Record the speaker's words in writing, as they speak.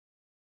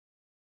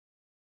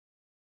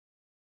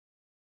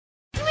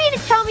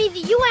tell me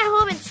that you went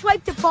home and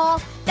swiped a ball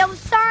that was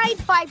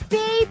signed by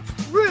Babe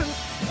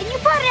Ruth, and you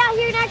brought it out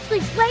here and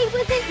actually played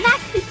with it?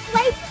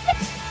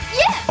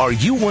 Yeah! Are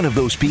you one of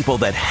those people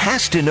that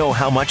has to know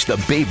how much the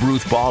Babe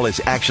Ruth ball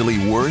is actually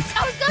worth?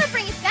 I was gonna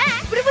bring it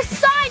back, but it was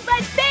signed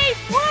by Babe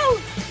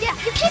Ruth! Yeah,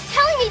 you keep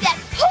telling me that.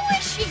 Who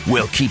is she?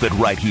 We'll keep it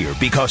right here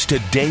because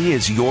today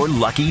is your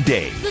lucky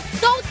day. The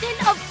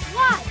Sultan of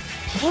Slide.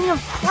 King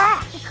of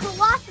Crack. The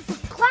Colossus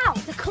of Cloud.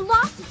 The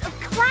Colossus of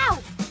Cloud.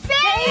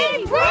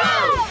 Babe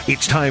Ruth!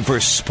 It's time for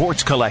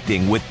Sports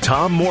Collecting with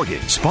Tom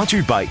Morgan,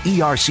 sponsored by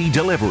ERC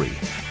Delivery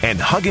and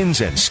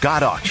Huggins and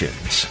Scott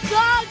Auctions.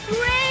 The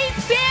Great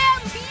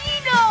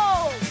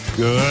Bambino!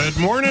 Good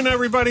morning,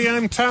 everybody.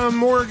 I'm Tom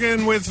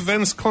Morgan with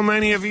Vince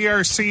Clementi of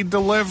ERC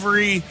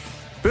Delivery,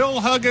 Bill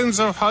Huggins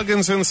of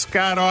Huggins and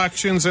Scott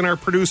Auctions, and our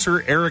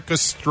producer, Erica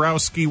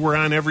Strowski. We're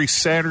on every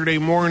Saturday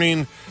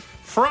morning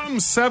from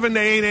 7 to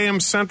 8 a.m.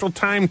 Central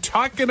Time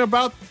talking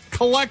about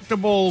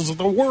collectibles,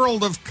 the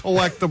world of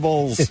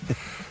collectibles.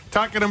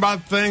 Talking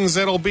about things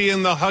that'll be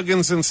in the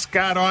Huggins and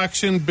Scott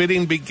auction.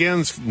 Bidding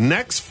begins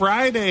next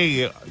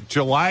Friday,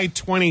 July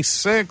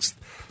 26th.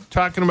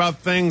 Talking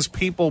about things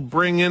people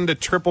bring into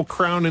Triple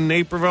Crown in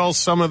Naperville.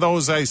 Some of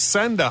those I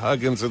send to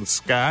Huggins and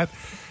Scott.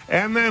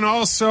 And then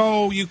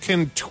also you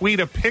can tweet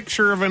a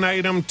picture of an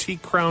item.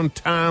 T-Crown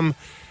Tom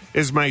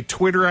is my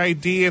Twitter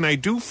ID, and I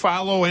do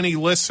follow any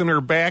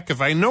listener back.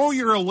 If I know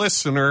you're a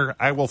listener,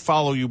 I will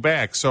follow you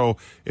back. So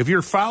if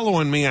you're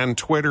following me on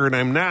Twitter and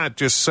I'm not,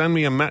 just send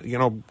me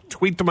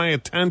tweet to my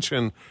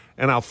attention,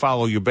 and I'll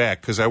follow you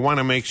back because I want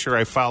to make sure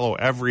I follow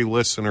every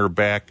listener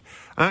back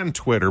on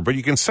Twitter. But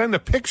you can send a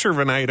picture of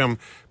an item.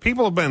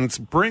 People have been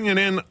bringing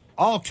in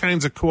all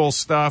kinds of cool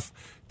stuff.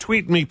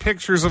 Tweet me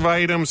pictures of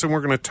items, and we're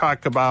going to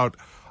talk about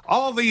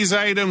all these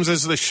items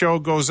as the show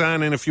goes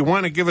on. And if you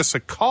want to give us a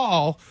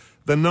call,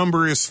 the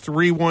number is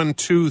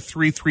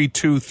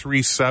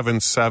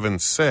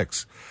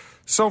 312-332-3776.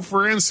 So,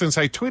 for instance,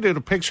 I tweeted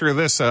a picture of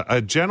this.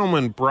 A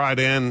gentleman brought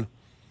in,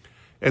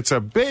 it's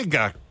a big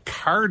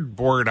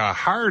cardboard, a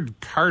hard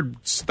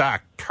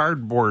cardstock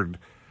cardboard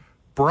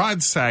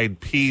broadside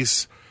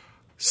piece,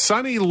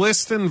 Sonny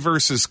Liston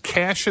versus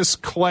Cassius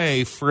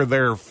Clay for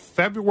their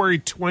February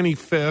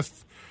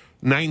 25th,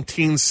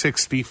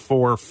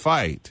 1964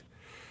 fight.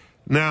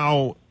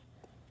 Now,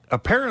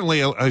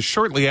 apparently,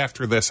 shortly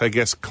after this, I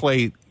guess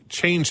Clay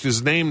changed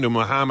his name to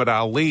Muhammad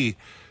Ali.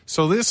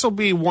 So this will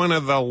be one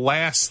of the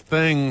last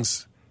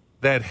things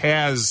that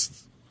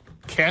has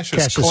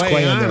Cassius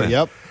Clay on there.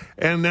 Yep.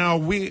 And now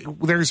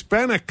there's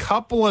been a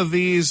couple of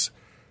these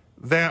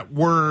that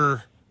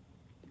were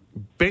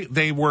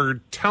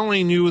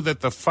telling you that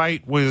the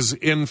fight was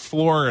in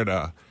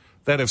Florida,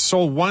 that have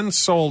sold. One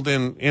sold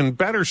in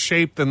better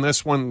shape than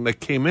this one that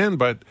came in,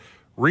 but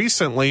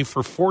recently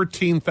for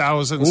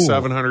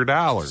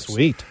 $14,700.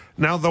 Sweet.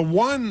 Now, the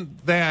one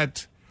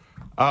that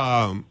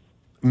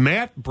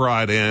Matt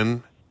brought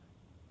in,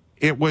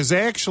 it was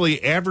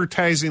actually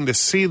advertising to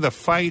see the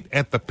fight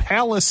at the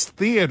Palace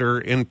Theater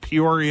in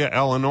Peoria,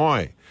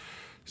 Illinois.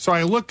 So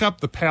I look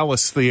up the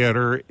Palace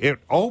Theater. It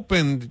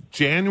opened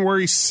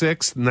January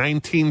 6th,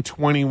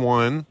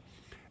 1921.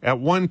 At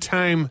one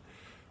time,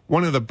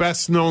 one of the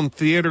best-known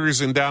theaters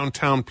in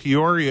downtown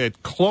Peoria.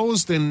 It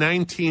closed in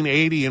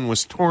 1980 and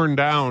was torn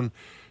down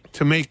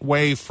to make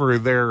way for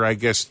their, I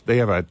guess, they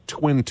have a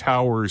Twin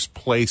Towers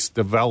Place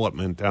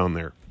development down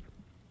there.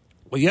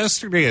 Well,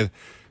 yesterday, a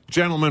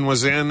gentleman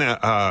was in,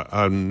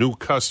 a new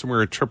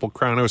customer at Triple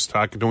Crown. I was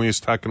talking to him. He was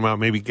talking about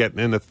maybe getting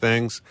into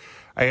things.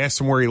 I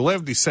asked him where he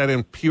lived. He said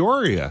in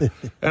Peoria.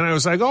 And I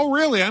was like, oh,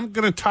 really? I'm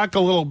going to talk a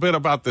little bit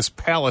about this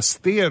Palace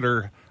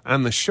Theater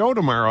on the show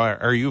tomorrow.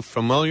 Are you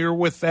familiar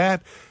with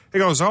that? He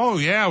goes, oh,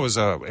 yeah,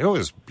 it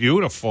was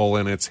beautiful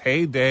in its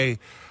heyday.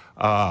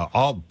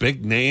 All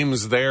big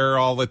names there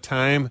all the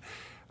time.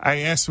 I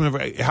asked him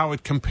how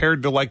it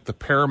compared to like the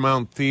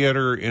Paramount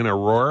Theater in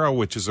Aurora,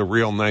 which is a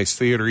real nice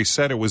theater. He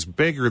said it was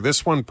bigger.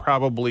 This one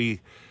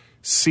probably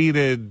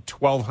seated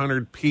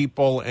 1,200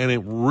 people, and a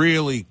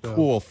really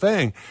cool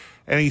thing.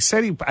 And he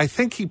said I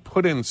think he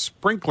put in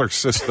sprinkler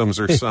systems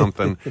or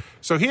something.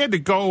 So he had to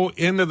go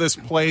into this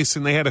place,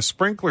 and they had a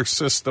sprinkler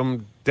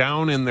system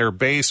down in their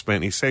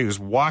basement. He said he was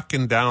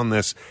walking down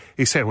this.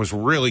 He said it was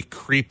really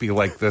creepy,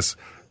 like this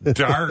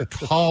dark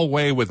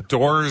hallway with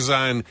doors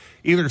on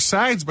either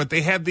sides. But they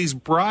had these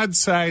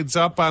broadsides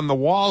up on the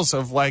walls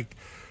of like,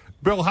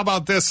 Bill, how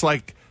about this?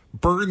 Like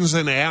Burns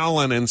and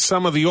Allen and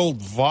some of the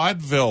old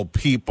vaudeville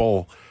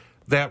people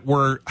that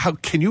were,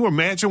 can you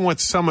imagine what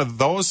some of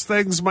those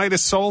things might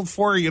have sold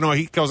for? You know,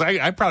 he goes,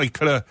 I probably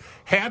could have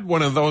had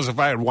one of those if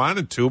I had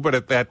wanted to, but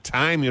at that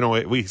time, you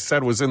know, we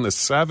said it was in the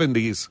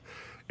 70s.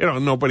 You know,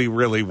 nobody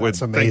really would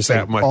think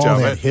that much all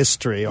of that it.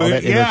 History, all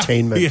that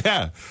entertainment.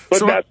 Yeah.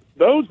 But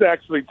those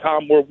actually,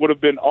 Tom, would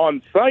have been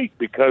on site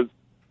because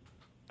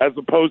as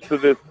opposed to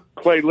this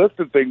Clay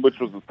Liston thing, which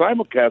was a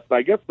simulcast,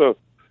 I guess the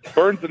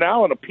Burns and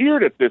Allen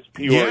appeared at this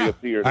Peoria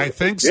theater. I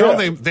think so.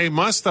 Yeah. They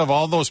must have,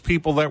 all those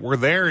people that were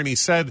there. And he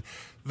said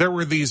there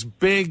were these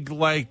big,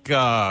 like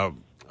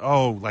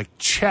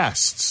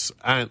chests,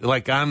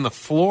 on the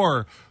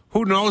floor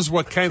who knows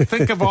what kind.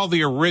 Think of all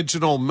the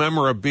original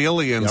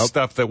memorabilia and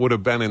stuff that would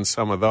have been in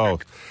some of those.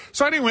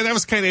 So anyway, that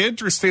was kind of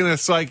interesting.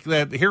 It's like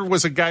that here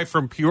was a guy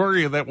from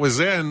Peoria that was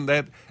in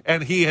that,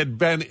 and he had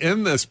been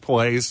in this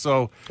place.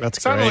 So that's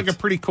it sounded great. like a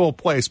pretty cool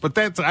place. But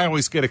I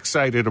always get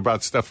excited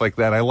about stuff like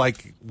that. I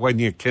like when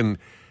you can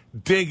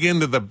dig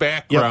into the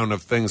background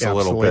of things a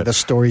little bit. The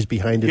stories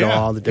behind it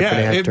all, the different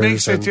actors. It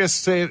makes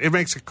it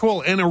makes it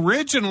cool. And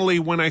originally,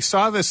 when I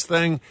saw this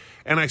thing,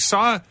 and I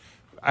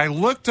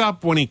looked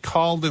up when he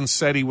called and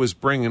said he was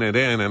bringing it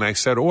in, and I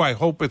said, oh, I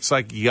hope it's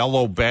like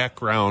yellow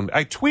background.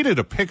 I tweeted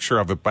a picture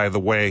of it, by the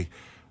way.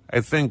 I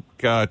think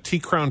T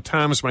Crown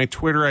Tom's my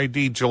Twitter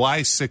ID,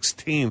 July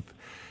 16th.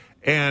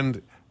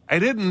 And I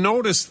didn't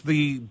notice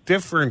the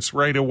difference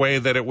right away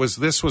that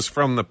this was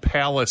from the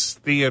Palace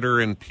Theater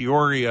in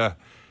Peoria.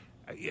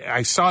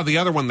 I saw the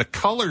other one. The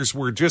colors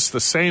were just the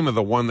same of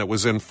the one that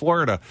was in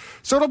Florida.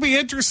 So it'll be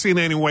interesting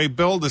anyway,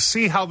 Bill, to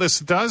see how this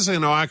does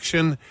in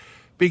auction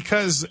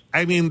because,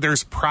 I mean,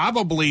 there's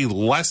probably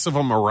less of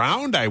them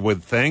around, I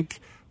would think,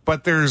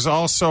 but there's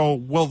also,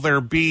 will there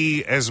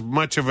be as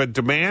much of a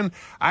demand?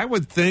 I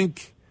would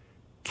think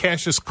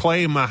Cassius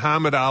Clay,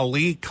 Muhammad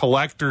Ali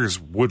collectors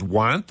would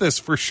want this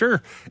for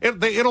sure.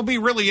 It'll be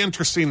really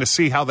interesting to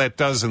see how that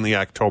does in the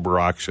October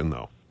auction,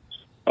 though.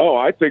 Oh,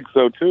 I think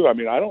so, too. I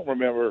mean, I don't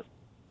remember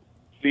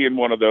seeing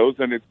one of those,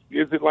 and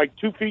is it like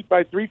 2 feet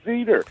by 3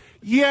 feet, or?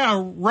 Yeah,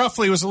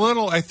 roughly. It was a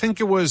little, I think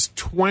it was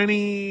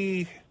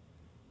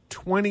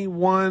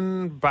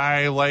 21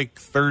 by like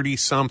 30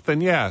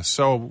 something. Yeah,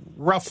 so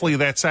roughly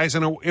that size,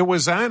 and it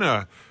was on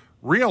a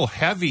real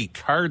heavy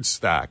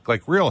cardstock,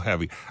 like real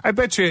heavy. I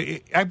bet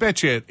you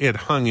it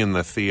hung in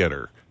the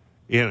theater.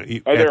 Are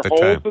there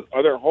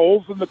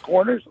holes in the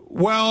corners?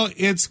 Well,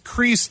 it's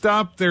creased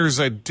up. There's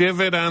a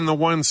divot on the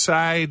one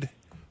side,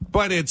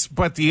 but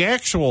the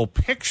actual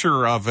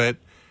picture of it,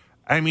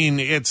 I mean,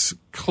 it's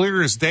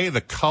clear as day.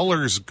 The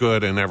color's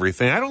good and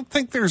everything. I don't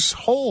think there's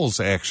holes,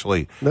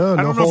 actually. No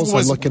holes.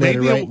 I'm looking at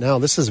it right now.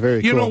 This is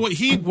very cool. You know what?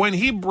 When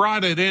he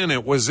brought it in,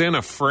 it was in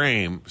a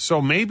frame.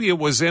 So maybe it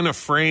was in a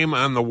frame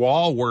on the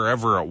wall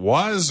wherever it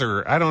was,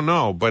 or I don't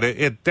know. But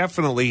it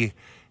definitely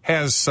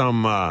has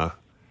some...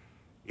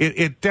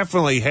 It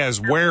definitely has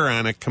wear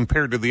on it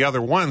compared to the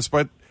other ones,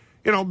 but,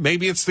 you know,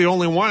 maybe it's the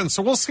only one.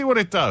 So we'll see what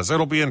it does.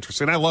 It'll be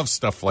interesting. I love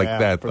stuff like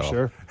that, though.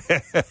 Sure.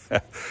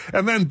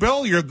 And then,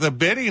 Bill, the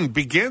bidding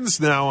begins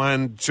now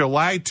on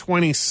July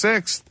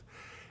 26th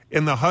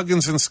in the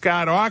Huggins and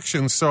Scott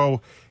auction.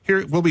 So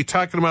here we'll be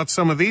talking about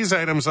some of these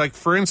items, like,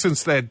 for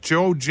instance, that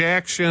Joe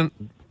Jackson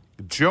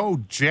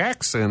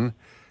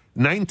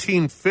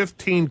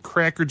 1915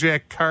 Cracker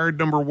Jack card,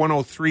 number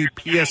 103,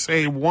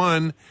 PSA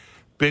 1.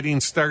 Bidding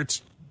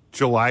starts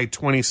July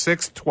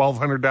 26th,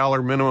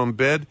 $1,200 minimum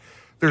bid.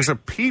 There's a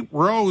Pete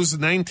Rose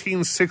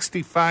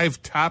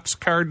 1965 Topps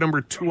card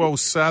number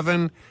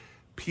 207,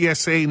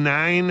 PSA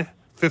 9,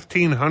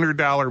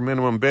 $1,500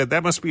 minimum bid.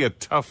 That must be a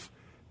tough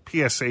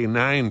PSA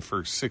 9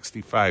 for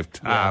 65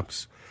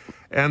 Topps.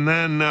 Yeah. And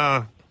then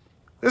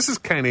this is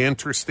kind of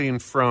interesting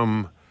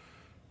from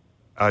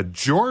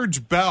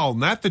George Bell,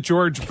 not the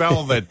George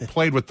Bell that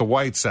played with the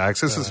White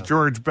Sox. This is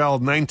George Bell,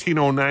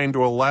 1909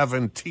 to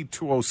 11,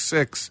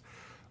 T206.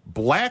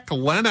 Black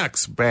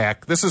Lennox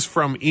back. This is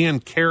from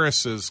Ian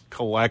Karras's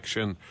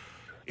collection.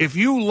 If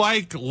you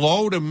like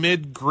low to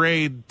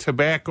mid-grade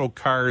tobacco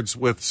cards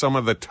with some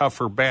of the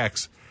tougher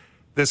backs,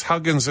 this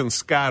Huggins and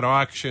Scott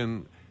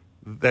auction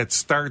that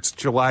starts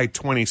July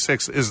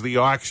 26th is the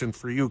auction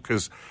for you,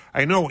 because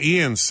I know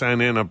Ian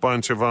sent in a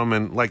bunch of them,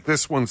 and like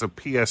this one's a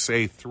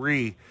PSA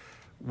 3.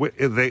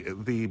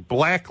 The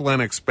Black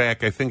Lennox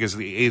back, I think, is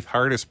the 8th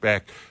hardest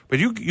back. But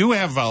you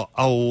have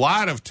a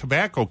lot of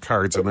tobacco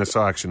cards in this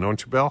auction, don't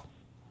you, Bill?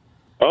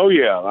 Oh,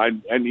 yeah.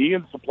 And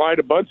Ian supplied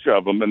a bunch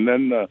of them. And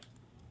then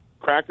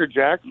Cracker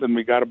Jacks, and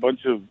we got a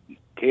bunch of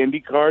candy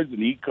cards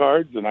and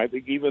e-cards, and I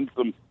think even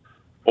some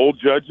old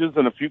judges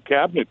and a few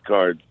cabinet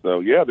cards.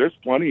 So, yeah, there's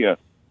plenty of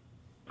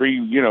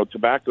free,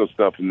 tobacco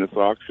stuff in this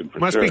auction for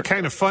Must sure. be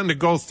kind of fun to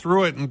go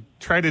through it and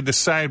try to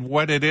decide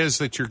what it is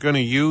that you're going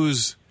to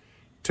use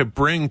to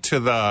bring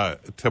to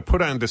put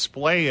on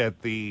display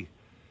at the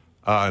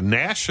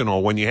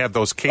National when you have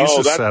those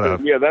cases set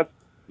up.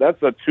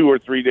 That's a 2 or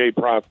 3 day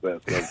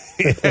process.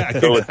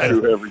 Going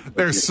through everything.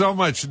 There's so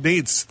much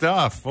neat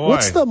stuff. Boy.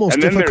 What's the most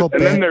difficult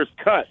and then there's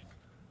cut.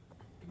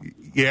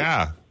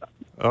 Yeah.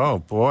 Oh,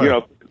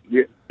 boy.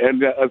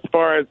 And as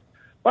far as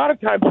a lot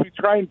of times we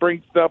try and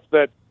bring stuff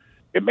that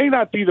it may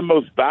not be the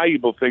most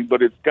valuable thing,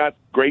 but it's got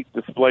great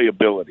display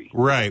ability.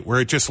 Right, where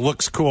it just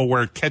looks cool,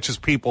 where it catches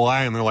people's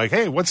eye, and they're like,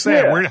 hey, what's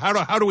that? Yeah.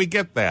 How do we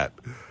get that?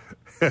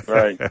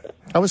 Right.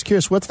 I was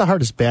curious, what's the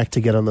hardest back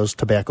to get on those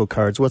tobacco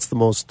cards? What's the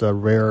most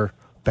rare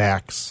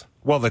backs?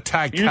 Well, the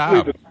Ty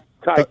Cobb. Usually the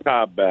Ty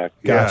Cobb back.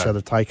 Gotcha,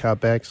 the Ty Cobb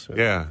backs. Yeah.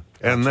 Gotcha.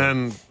 And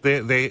then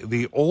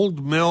the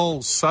Old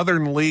Mill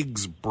Southern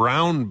League's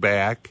brown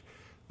back,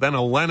 then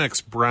a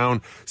Lennox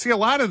brown. See, a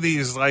lot of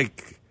these,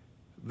 like,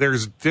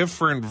 there's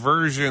different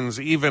versions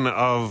even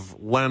of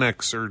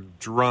Lennox or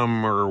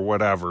Drum or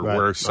whatever,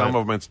 where some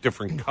of them it's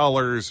different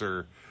colors,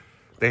 or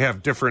they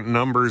have different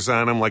numbers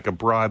on them, like a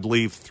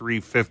broadleaf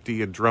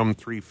 350, a drum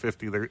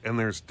 350, and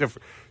there's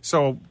different.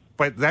 So,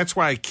 but that's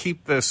why I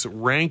keep this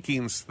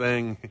rankings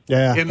thing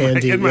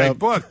in my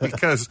book,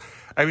 because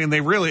I mean,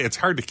 it's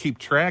hard to keep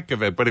track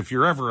of it. But if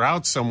you're ever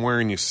out somewhere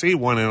and you see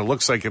one and it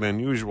looks like an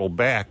unusual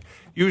back,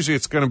 usually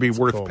it's going to be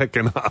worth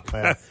picking up.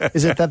 Yeah.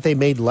 Is it that they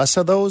made less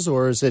of those,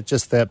 or is it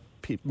just that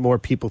more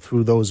people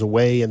threw those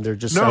away and there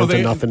just aren't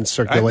enough in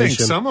circulation? I think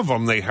some of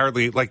them they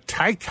hardly, like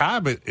Ty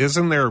Cobb,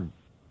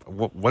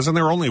 wasn't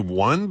there only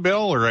one,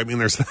 Bill? Or I mean,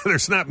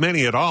 there's not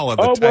many at all.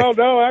 Well,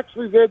 no,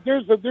 actually,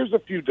 there's a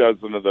few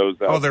dozen of those out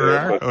there. Oh, there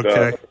are? But,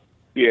 okay.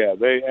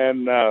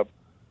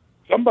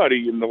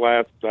 Somebody in the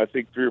last, I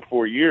think, 3 or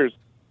 4 years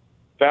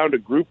found a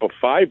group of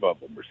 5 of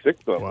them or 6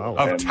 of them. Wow.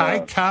 Of Ty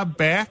Cobb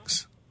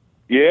backs?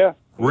 Yeah.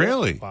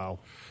 Really? Wow.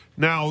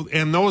 Now,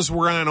 and those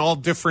were on all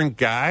different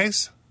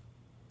guys?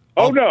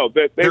 No,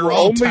 they're were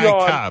all only Ty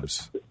on,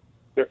 Cobbs.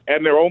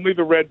 they're only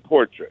the red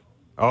portrait.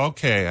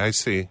 Okay, I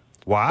see.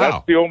 Wow.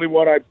 That's the only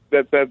one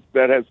that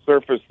has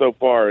surfaced so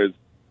far is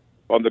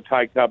on the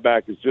Ty Cobb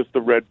back is just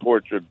the red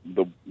portrait.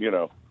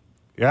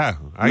 Yeah,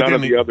 none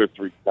of the other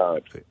 3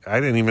 times. I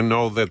didn't even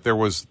know that there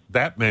was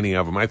that many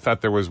of them. I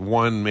thought there was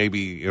one,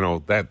 maybe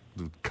that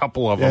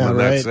couple of them, and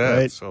that's it.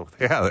 Right. So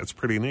yeah, that's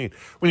pretty neat.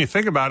 When you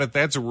think about it,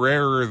 that's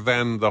rarer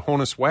than the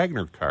Honus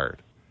Wagner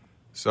card.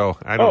 So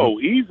I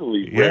don't.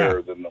 Easily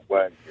rarer than the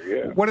Wagner.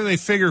 Yeah. What do they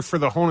figure for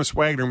the Honus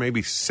Wagner?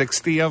 Maybe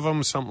 60 of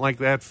them, something like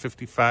that.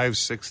 55,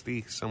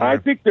 60, somewhere. I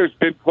think there's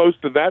been close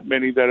to that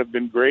many that have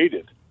been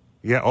graded.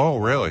 Yeah. Oh,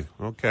 really?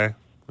 Okay.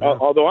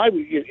 Although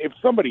if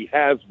somebody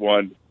has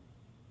one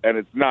and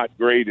it's not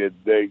graded,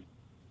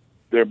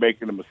 they're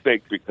making a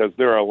mistake, because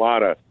there are a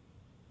lot of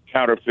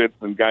counterfeits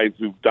and guys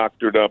who've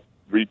doctored up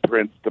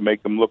reprints to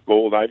make them look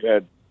old. I've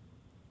had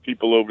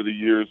people over the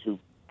years who've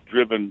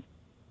driven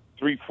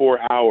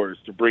 3-4 hours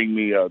to bring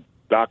me a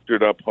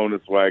doctored up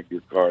Honus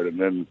Wagner card, and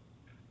then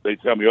they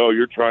tell me, "Oh,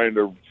 you're trying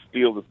to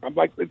steal this." I'm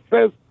like,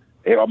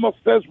 it almost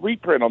says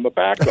reprint on the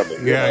back of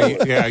it.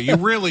 Yeah. You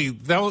really,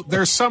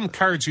 there's some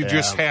cards you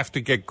just have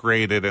to get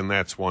graded, and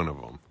that's one of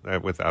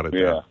them, without a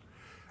doubt.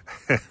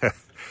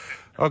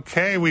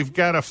 Okay, we've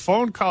got a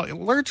phone call.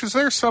 Lurch, is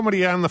there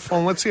somebody on the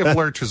phone? Let's see if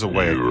Lurch is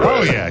awake.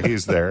 Oh, yeah,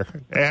 he's there.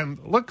 And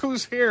look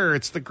who's here.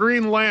 It's the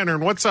Green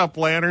Lantern. What's up,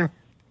 Lantern?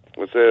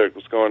 What's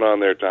going on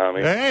there,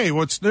 Tommy? Hey,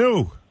 what's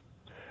new?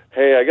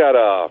 Hey, I got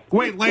a...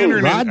 Wait,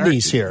 Lantern.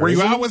 Rodney's here. Were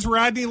you out with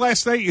Rodney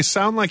last night? You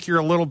sound like you're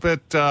a little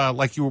bit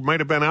like you might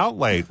have been out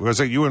late.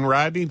 Was it you and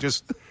Rodney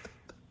just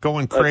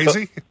going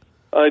crazy?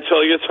 I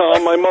tell you,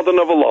 Tom, my mother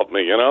never loved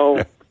me,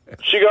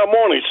 She got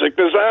morning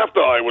sickness after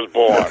I was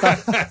born.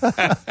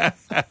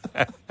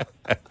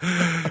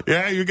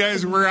 Yeah, you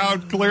guys were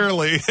out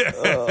clearly.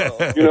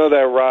 You know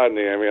that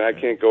Rodney. I mean, I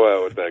can't go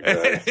out with that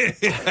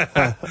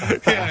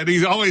guy. Yeah, and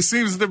he always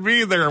seems to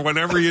be there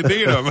whenever you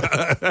need him.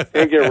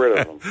 Can't get rid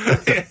of him.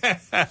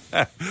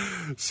 Yeah.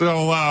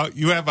 So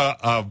you have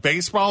a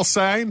baseball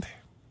signed?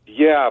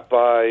 Yeah,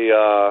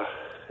 by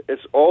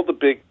it's all the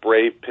big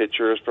Brave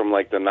pitchers from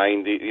like the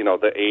 90s,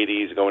 the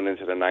 80s going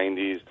into the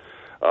 90s.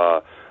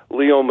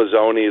 Leo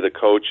Mazzoni, the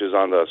coach, is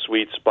on the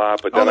sweet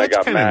spot, but then I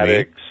got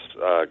Maddox,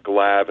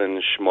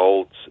 Glavine,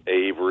 Schmaltz,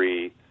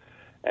 Avery,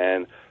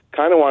 and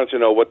kind of wanted to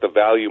know what the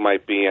value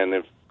might be and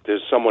if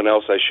there's someone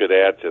else I should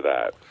add to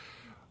that.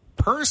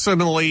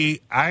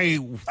 Personally, I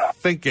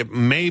think it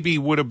maybe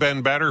would have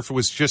been better if it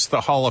was just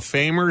the Hall of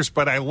Famers,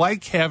 but I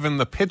like having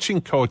the pitching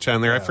coach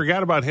on there. I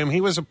forgot about him.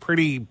 He was a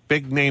pretty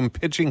big-name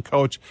pitching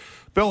coach.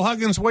 Bill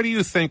Huggins, what do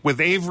you think?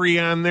 With Avery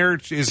on there,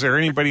 is there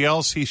anybody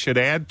else he should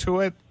add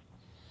to it?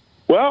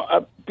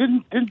 Well,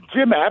 didn't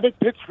Jim Abbott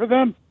pitch for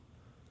them?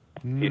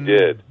 He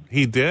did.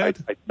 He did?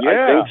 I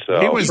think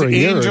so. He was For a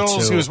year or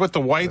Angels. two. He was with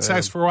the White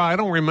Sox for a while. I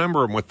don't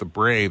remember him with the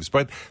Braves,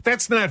 but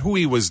that's not who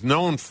he was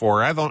known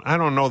for. I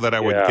don't know that I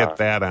would get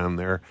that on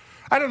there.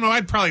 I don't know.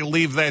 I'd probably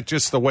leave that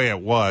just the way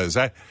it was.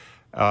 I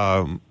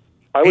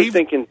was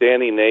thinking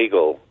Danny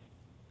Nagel.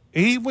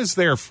 He was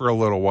there for a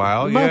little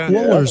while. Mark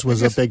Wohlers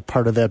was a big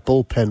part of that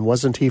bullpen,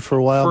 wasn't he, for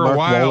a while? For a Mark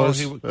while, Wohlers?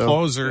 he was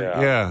closer,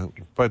 yeah.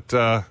 But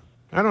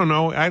I don't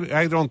know.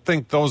 I don't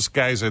think those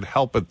guys would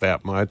help it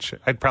that much.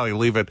 I'd probably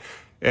leave it.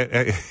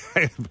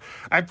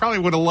 I probably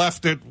would have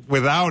left it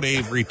without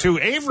Avery, too.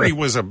 Avery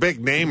was a big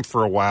name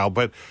for a while,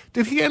 but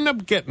did he end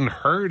up getting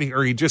hurt,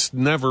 or he just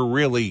never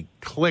really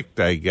clicked,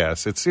 I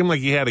guess? It seemed like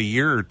he had a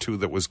year or two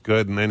that was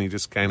good, and then he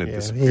just kind of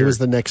disappeared. He was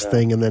the next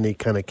thing, and then he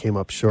kind of came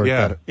up short,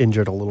 got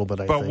injured a little bit,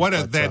 I think.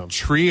 But that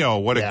trio,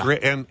 what a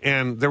great...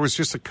 And there was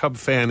just a Cub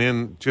fan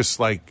in,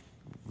 just like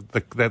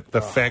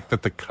the fact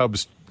that the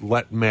Cubs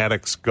let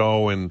Maddox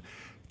go and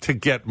to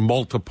get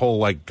multiple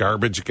like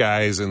garbage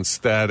guys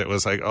instead, it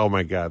was like, oh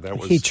my God, that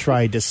was. He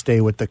tried to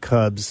stay with the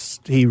Cubs.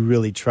 He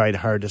really tried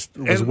hard. Was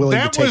willing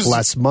to take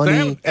less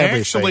money. That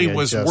actually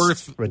was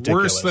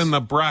worse than the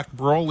Brock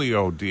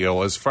Brolio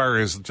deal, as far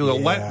as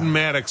letting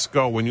Maddox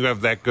go when you have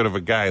that good of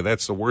a guy.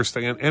 That's the worst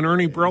thing. And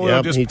Ernie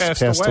Brolio just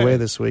passed away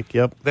this week.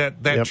 Yep.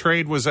 That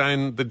trade was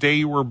on the day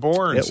you were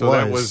born.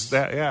 That was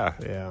that.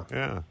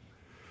 Yeah.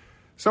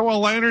 So,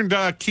 well, Leonard,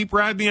 keep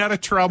Rodney out of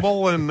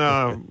trouble and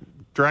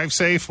drive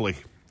safely.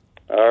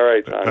 All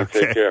right, Tommy.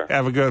 Okay. Take care.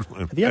 Have a good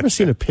one. Have you ever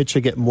seen a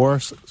pitcher get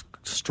more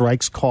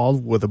strikes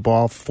called with a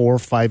ball 4 or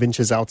 5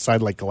 inches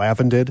outside like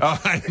Glavine did?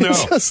 Oh, I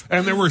know.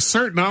 And there were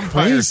certain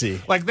umpires.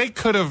 Crazy. Like, they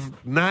could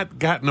have not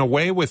gotten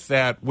away with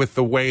that with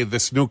the way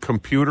this new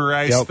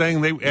computerized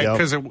thing.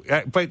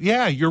 But,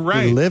 yeah, you're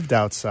right. He lived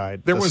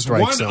outside. There the was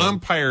strike one zone.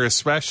 umpire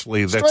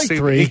especially that Strike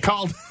three. He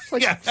called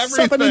like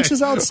everything. 7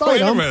 inches outside.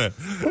 Wait a minute.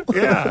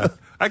 Yeah.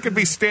 I could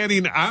be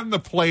standing on the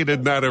plate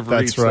and not have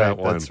reached that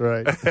one. That's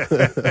right.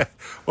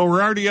 Well,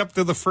 we're already up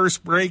to the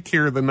first break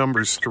here. The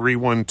number's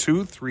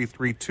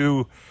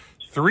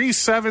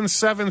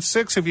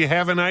 312-332-3776. If you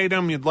have an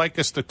item you'd like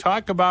us to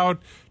talk about,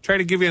 try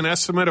to give you an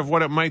estimate of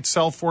what it might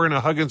sell for in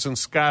a Huggins and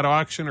Scott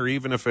auction, or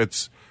even if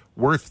it's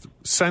worth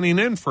sending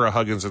in for a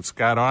Huggins and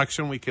Scott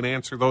auction, we can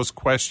answer those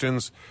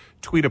questions.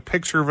 Tweet a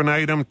picture of an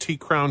item.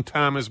 T-Crown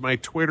Tom is my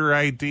Twitter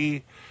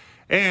ID.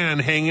 And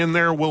hang in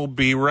there. We'll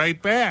be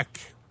right back.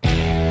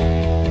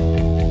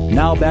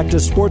 Now back to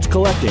Sports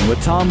Collecting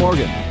with Tom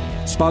Morgan.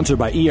 Sponsored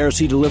by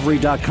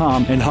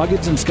ERCDelivery.com and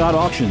Huggins and Scott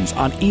Auctions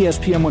on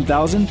ESPN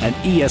 1000 and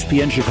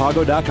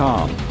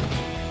ESPNChicago.com.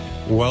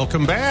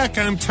 Welcome back.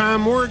 I'm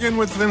Tom Morgan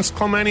with Vince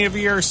Clementi of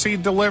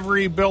ERC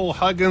Delivery, Bill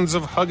Huggins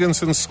of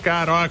Huggins and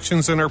Scott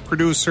Auctions, and our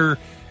producer,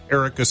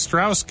 Eric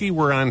Ostrowski.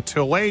 We're on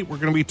till 8. We're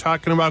going to be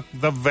talking about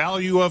the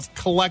value of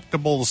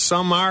collectibles.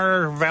 Some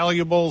are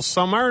valuable,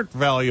 some aren't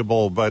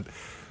valuable, but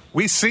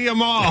we see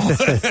them all.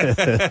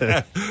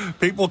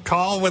 People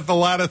call with a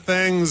lot of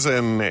things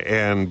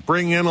and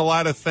bring in a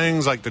lot of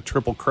things, like the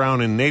Triple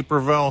Crown in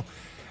Naperville.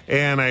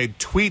 And I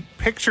tweet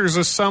pictures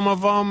of some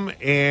of them,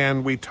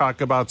 and we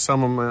talk about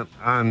some of them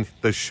on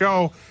the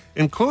show,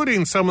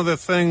 including some of the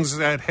things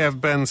that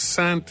have been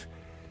sent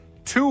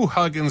to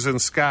Huggins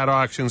and Scott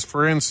Auctions.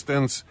 For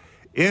instance,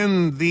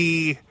 in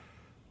the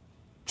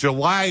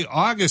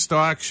July-August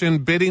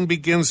auction, bidding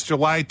begins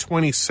July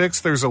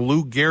 26th. There's a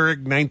Lou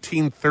Gehrig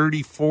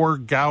 1934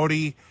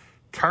 Gaudi,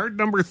 card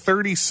number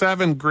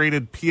 37,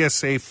 graded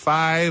PSA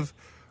 5.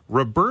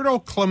 Roberto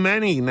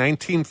Clemente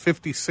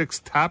 1956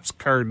 Topps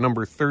card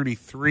number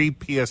 33,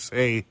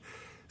 PSA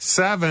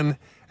 7.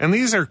 And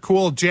these are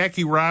cool.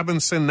 Jackie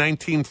Robinson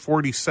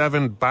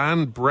 1947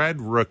 Bond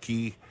Bred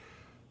rookie.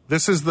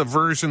 This is the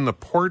version, the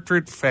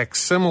portrait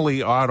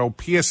facsimile auto,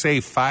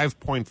 PSA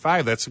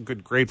 5.5. That's a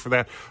good grade for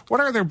that. What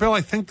are there, Bill?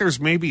 I think there's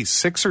maybe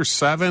 6 or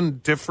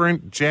 7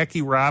 different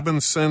Jackie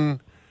Robinson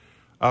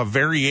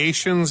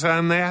variations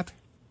on that.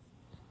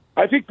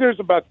 I think there's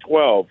about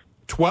 12.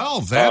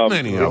 12, that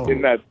many of them.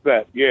 In that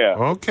set, yeah.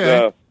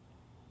 Okay.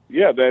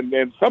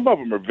 And some of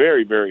them are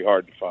very, very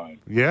hard to find.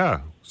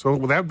 Yeah. So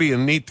that would be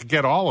neat to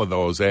get all of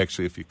those,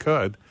 actually, if you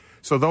could.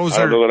 So those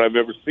I don't know that I've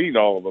ever seen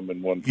all of them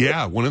in one set.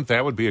 Yeah, wouldn't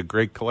that would be a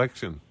great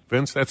collection?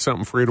 Vince, that's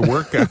something for you to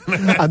work on.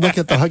 I'm looking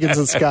at the Huggins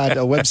and Scott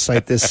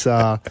website, this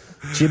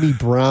Jimmy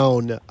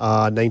Brown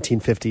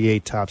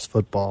 1958 Topps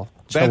football.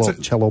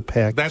 Cello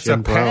pack. That's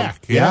Jim a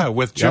pack, Brown.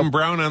 with Jim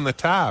Brown on the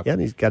top. Yeah,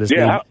 and he's got his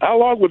name. How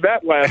long would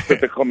that last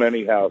at the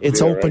Clemente house?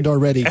 It's opened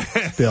already,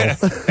 Bill.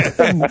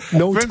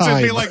 No Vince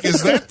time. would be like,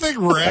 is that thing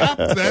wrapped?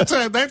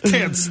 That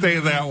can't stay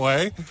that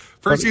way.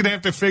 First, you'd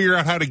have to figure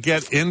out how to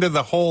get into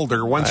the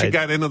holder. Once you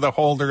got into the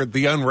holder,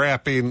 the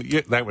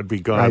unwrapping, that would be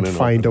gone. I'd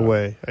find a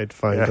way.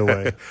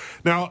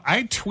 Now,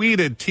 I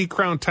tweeted,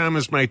 T-Crown Tom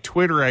is my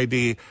Twitter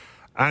ID.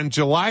 On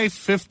July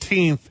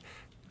 15th,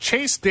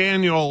 Chase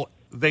Daniel,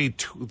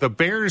 the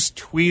Bears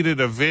tweeted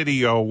a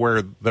video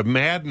where the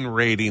Madden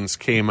ratings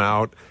came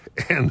out,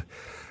 and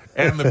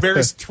the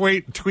Bears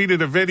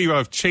tweeted a video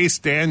of Chase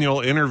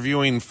Daniel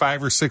interviewing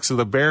 5 or 6 of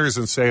the Bears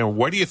and saying,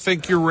 what do you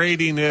think your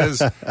rating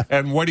is?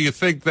 And what do you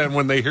think then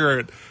when they hear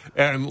it?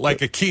 And like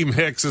Akeem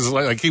Hicks is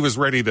like he was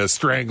ready to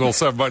strangle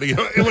somebody.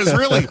 It was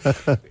really,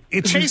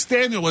 Chase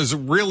Daniel is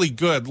really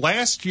good.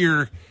 Last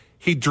year,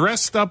 he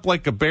dressed up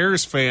like a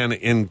Bears fan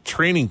in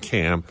training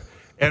camp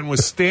and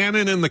was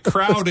standing in the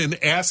crowd and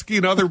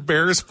asking other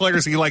Bears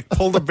players. He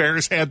pulled a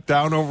Bears hat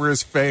down over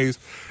his face,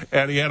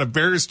 and he had a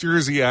Bears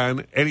jersey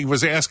on, and he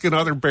was asking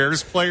other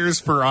Bears players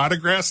for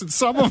autographs, and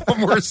some of them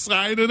were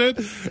signing it.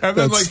 And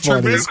then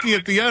Trubisky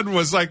at the end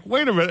was like,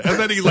 wait a minute. And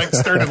then he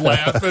started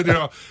laughing,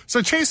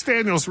 So Chase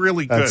Daniel's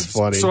really good. That's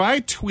funny. So I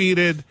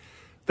tweeted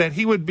that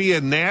he would be a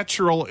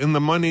natural in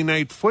the Monday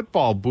Night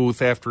Football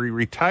booth after he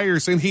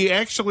retires, and he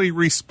actually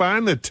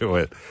responded to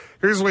it.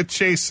 Here's what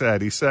Chase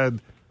said. He said,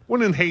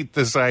 wouldn't hate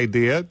this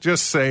idea,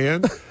 just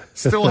saying.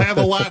 Still have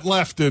a lot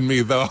left in me,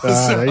 though.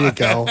 There you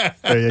go.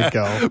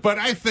 But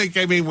I think,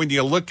 when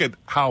you look at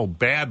how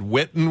bad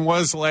Witten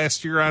was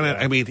last year on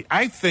it,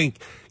 I think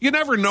you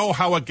never know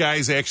how a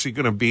guy's actually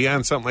going to be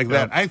on something like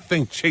that. I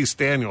think Chase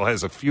Daniel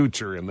has a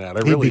future in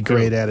that. He'd be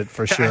great at it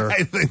for sure.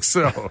 I think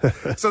so.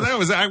 So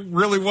I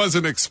really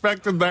wasn't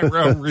expecting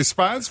that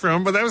response from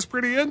him, but that was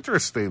pretty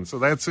interesting. So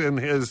that's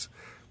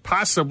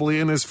possibly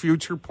in his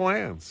future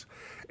plans.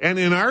 And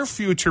in our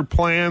future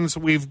plans,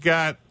 we've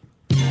got...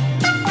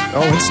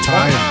 Oh, it's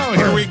time. Oh,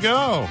 here we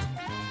go.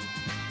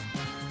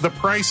 the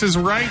Price is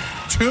Right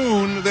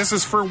tune. This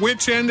is for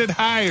which ended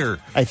higher?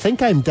 I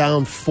think I'm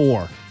down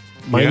 4.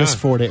 Minus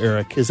 4 to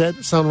Eric. Does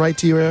that sound right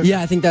to you, Eric? Yeah,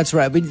 I think that's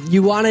right. But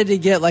you wanted to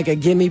get like a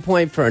gimme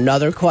point for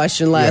another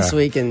question last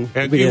week, and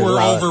we you didn't were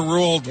allow it.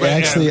 overruled. But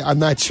Actually, I'm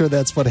not sure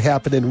that's what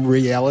happened in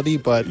reality,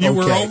 but you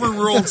were okay.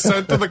 overruled,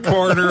 sent to the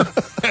corner.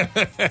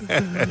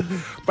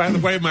 By the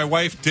way, my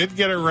wife did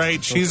get it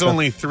right. She's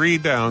only 3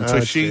 down, so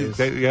she's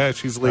leading.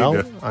 Well,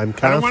 I'm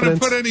confident. I don't want to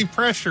put any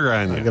pressure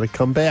on you. I'm going to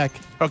come back.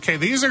 Okay,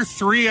 these are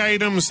 3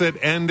 items that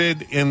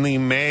ended in the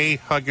May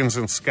Huggins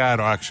and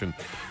Scott auction.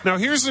 Now,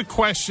 here's the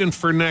question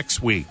for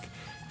next week.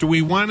 Do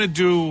we want to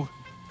do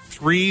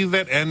 3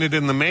 that ended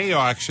in the May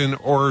auction,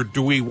 or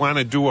do we want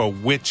to do a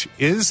which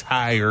is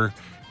higher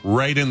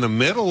right in the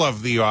middle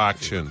of the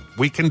auction?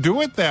 We can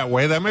do it that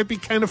way. That might be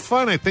kind of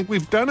fun. I think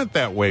we've done it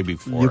that way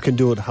before. You can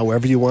do it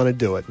however you want to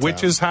do it.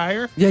 Which is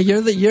higher? Yeah,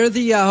 you're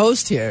the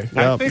host here.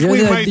 I think You're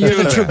we the, might you're do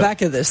the that.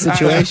 Trebek of this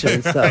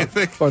situation. So.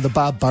 Or the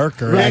Bob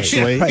Barker, Right.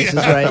 actually. Price is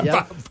Right,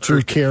 yeah.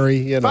 Drew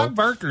Carey, Bob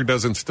Barker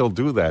doesn't still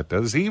do that,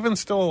 does he? Even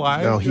still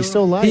alive? No, he's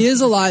still alive. He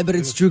is alive, but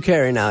it's Drew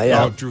Carey now,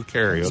 yeah. Oh, Drew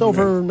Carey. It's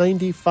okay. over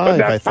 95,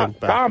 I think.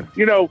 Tom,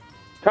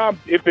 Tom,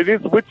 if it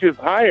is which is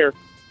higher,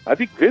 I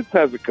think Vince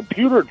has a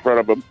computer in front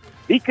of him.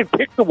 He can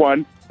pick the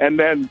one and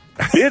then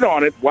bid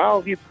on it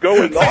while he's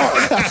going on.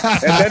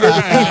 And then it'll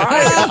be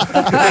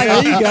higher.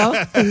 There you go.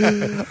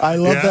 I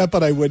love that,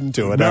 but I wouldn't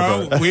do it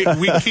No, ever. we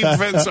keep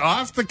Vince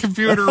off the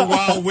computer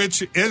while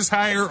which is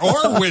higher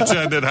or which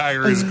ended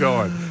higher is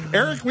going.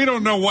 Eric, we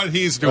don't know what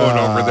he's doing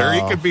over there.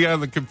 He could be on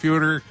the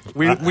computer.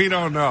 We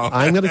don't know.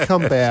 I'm going to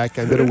come back.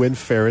 I'm going to win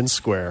fair and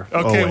square.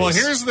 Okay, always. well,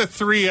 here's the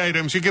 3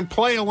 items. You can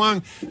play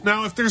along.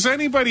 Now, if there's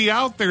anybody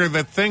out there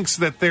that thinks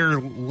that they're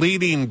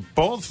leading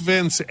both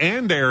Vince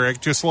and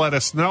Eric, just let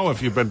us know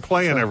if you've been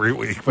playing every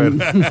week.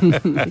 But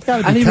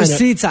I need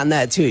receipts on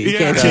that, too. You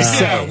can't just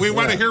say. we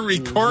want to hear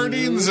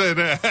recordings. And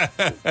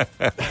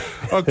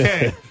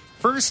okay,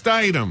 first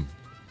item,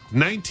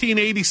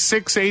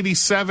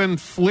 1986-87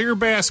 Fleer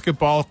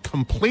Basketball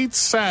complete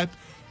set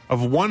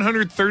of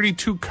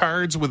 132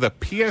 cards with a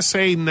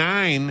PSA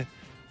 9,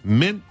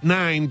 Mint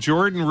 9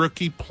 Jordan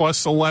Rookie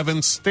plus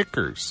 11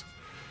 stickers.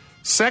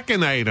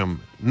 Second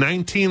item,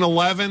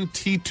 1911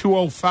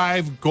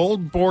 T205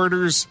 Gold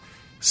Borders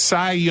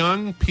Cy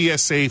Young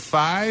PSA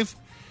 5.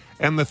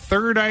 And the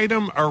third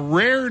item, a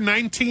rare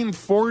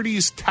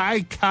 1940s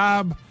Ty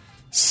Cobb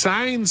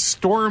signed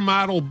store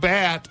model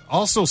bat,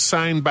 also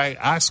signed by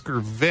Oscar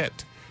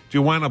Vitt. Do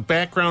you want a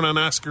background on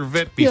Oscar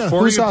Vitt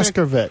before who's you pick?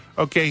 Oscar Vitt?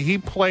 Okay, he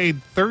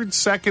played third,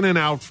 second, and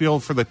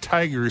outfield for the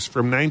Tigers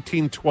from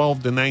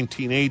 1912 to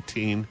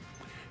 1918,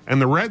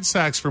 and the Red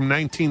Sox from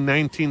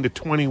 1919 to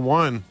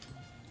 21.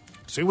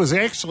 So he was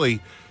actually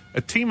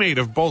a teammate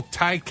of both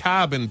Ty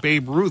Cobb and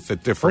Babe Ruth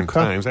at different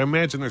times. I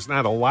imagine there's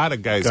not a lot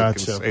of guys that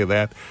can say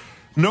that.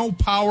 No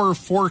power,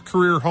 4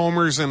 career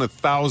homers in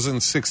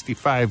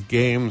 1,065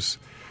 games.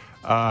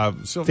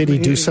 So did he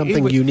do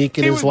something unique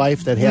in his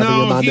life that having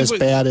him on this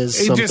bat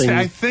is something?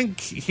 I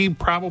think he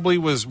probably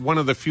was one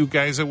of the few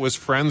guys that was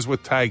friends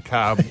with Ty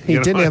Cobb. He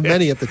didn't have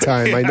many at the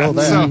time. I know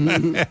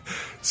that.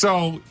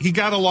 So he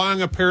got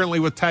along apparently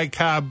with Ty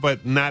Cobb,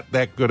 but not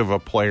that good of a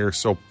player.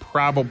 So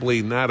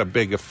probably not a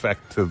big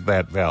effect to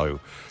that value.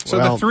 So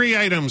the 3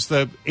 items,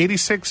 the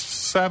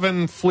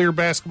 86-7 Fleer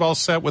basketball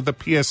set with the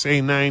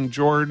PSA 9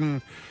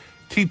 Jordan,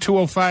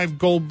 T205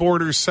 Gold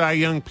Borders Cy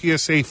Young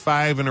PSA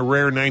 5, and a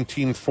rare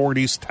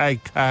 1940s Ty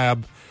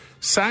Cobb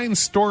signed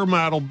store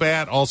model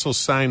bat, also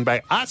signed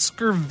by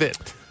Oscar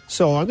Vitt.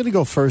 So I'm going to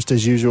go first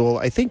as usual.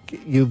 I think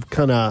you've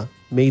kind of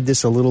made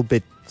this a little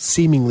bit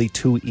seemingly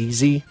too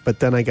easy, but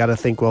then I got to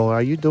think, well,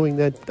 are you doing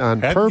that on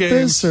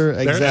purpose games. or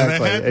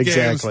Exactly?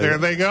 Games. There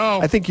they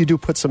go. I think you do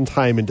put some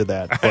time into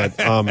that, but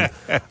I'm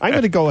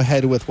going to go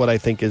ahead with what I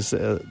think is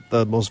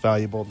the most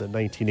valuable, the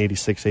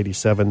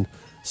 1986-87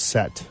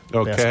 set,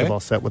 basketball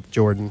set with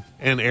Jordan.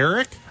 And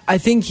Eric? I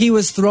think he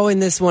was throwing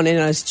this one in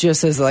as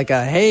just as like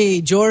a,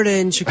 hey,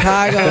 Jordan,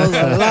 Chicago,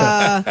 la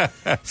la.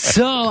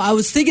 So I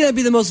was thinking that'd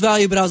be the most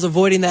value, but I was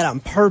avoiding that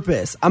on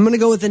purpose. I'm going to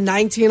go with the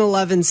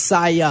 1911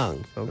 Cy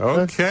Young.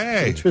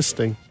 Okay.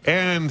 Interesting.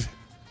 And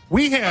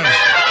we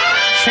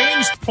have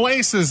changed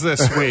places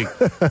this week.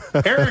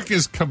 Eric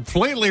is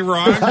completely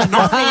wrong. Normally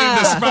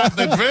the spot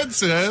that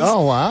Vince is.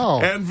 Oh, wow.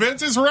 And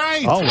Vince is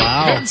right. Oh,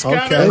 wow. Vince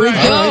got Okay. it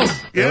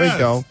right. There we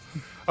go.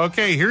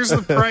 Okay, here's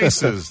the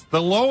prices. The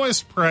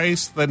lowest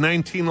price, the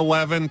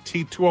 1911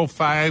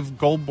 T205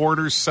 Gold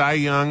Borders Cy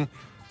Young,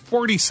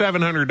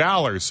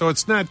 $4,700. So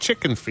it's not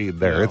chicken feed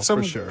there. No, it's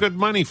some for sure. good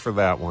money for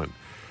that one.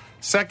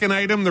 Second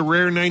item, the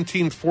rare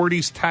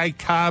 1940s Ty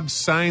Cobb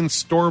signed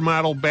store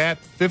model bat,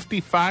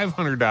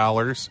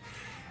 $5,500.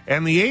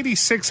 And the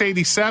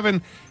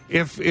 86-87,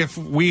 if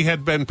we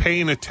had been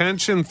paying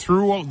attention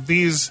through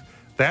these,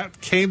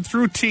 that came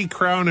through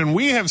T-Crown, and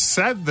we have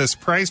said this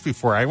price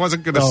before. I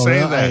wasn't going to say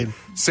that.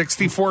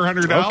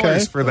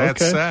 $6,400 for that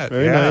set.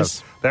 Very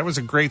nice. That was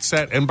a great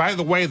set. And by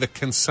the way, the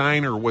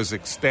consignor was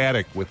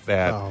ecstatic with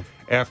that.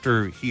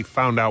 after he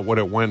found out what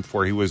it went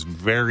for. He was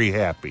very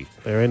happy.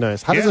 Very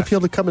nice. How does it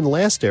feel to come in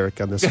last, Eric,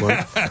 on this one?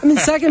 I mean,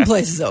 second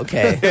place is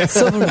okay.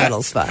 Silver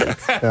medal's fine.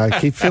 I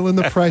keep feeling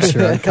the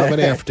pressure. I'm coming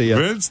after you.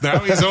 Vince, now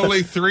he's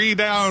only 3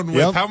 down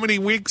with how many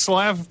weeks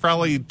left?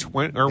 Probably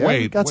 20, or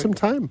wait. Got some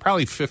time.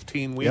 Probably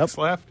 15 weeks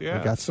left. Yeah.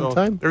 We got some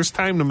time. There's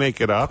time to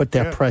make it up. Put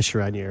that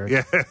pressure on you, Eric.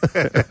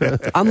 Yeah.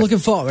 I'm looking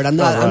forward. I'm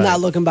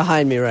not looking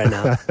behind me right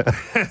now.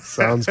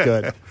 Sounds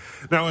good.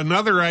 Now,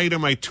 another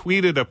item, I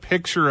tweeted a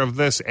picture of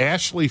this.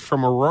 Ashley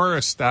from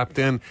Aurora stopped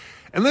in,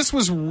 and this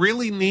was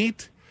really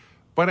neat,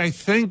 but I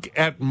think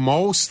at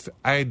most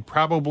I'd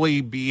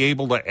probably be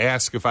able to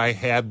ask if I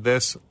had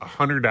this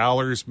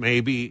 $100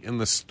 maybe in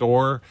the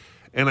store,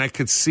 and I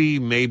could see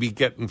maybe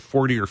getting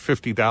 $40 or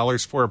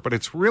 $50 for it, but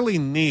it's really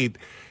neat.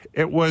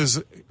 It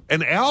was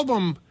an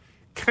album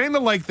kind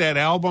of like that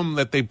album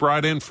that they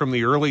brought in from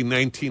the early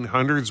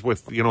 1900s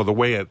with, the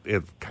way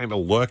it kind of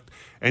looked.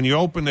 And you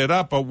opened it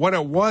up, but what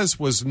it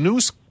was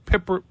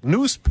newspaper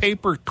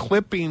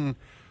clipping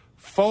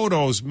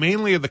photos,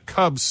 mainly of the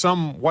Cubs,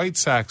 some White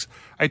Sox.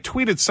 I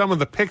tweeted some of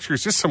the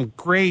pictures, just some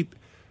great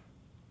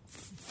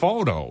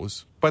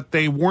photos, but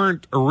they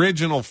weren't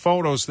original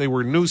photos. They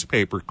were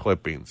newspaper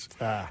clippings.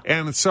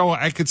 And so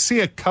I could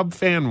see a Cub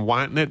fan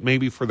wanting it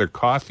maybe for their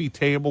coffee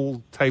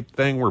table type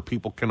thing where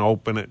people can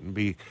open it and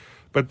be...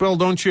 But, Bill,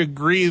 don't you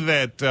agree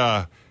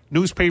that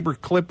newspaper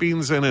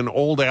clippings in an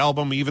old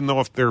album, even though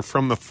if they're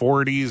from the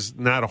 40s,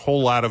 not a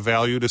whole lot of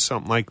value to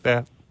something like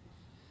that?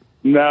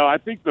 No, I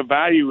think the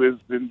value is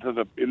in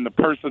the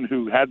person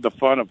who had the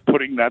fun of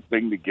putting that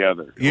thing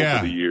together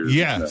over the years.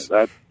 Yes.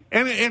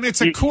 And it's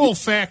a cool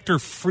factor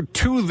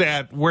to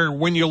that, where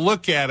when you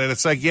look at it,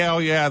 it's like,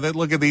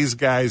 look at these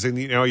guys, and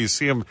you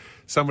see them,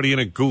 somebody in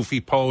a goofy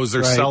pose,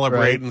 they're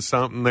celebrating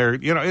something. They're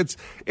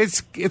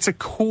it's a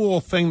cool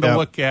thing to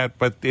look at,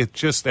 but it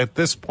just at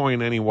this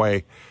point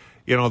anyway,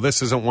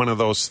 this isn't one of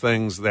those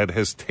things that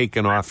has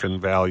taken off in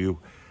value.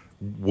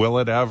 Will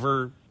it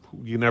ever?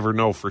 You never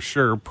know for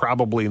sure.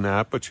 Probably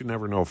not, but you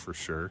never know for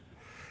sure.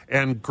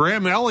 And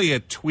Graham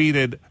Elliott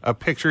tweeted a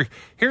picture.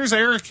 Here's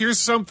Eric. Here's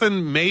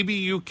something maybe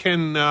you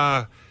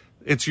can.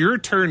 It's your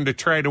turn to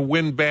try to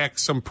win back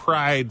some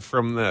pride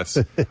from this.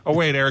 Oh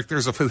wait, Eric.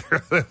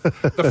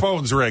 The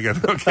phone's ringing.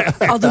 Okay,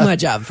 I'll do my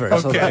job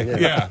first. Okay,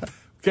 yeah.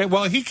 Okay.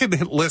 Well, he can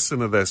listen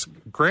to this.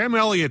 Graham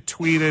Elliott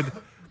tweeted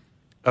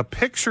a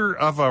picture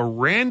of a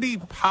Randy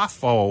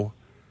Poffo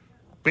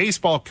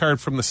baseball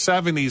card from the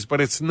 70s, but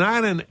it's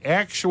not an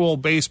actual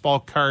baseball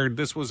card.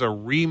 This was a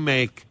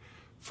remake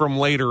from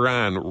later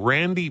on.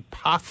 Randy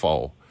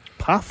Poffo.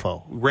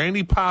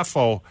 Randy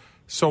Poffo.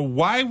 So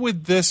why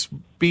would this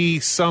be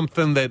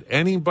something that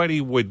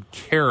anybody would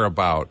care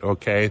about?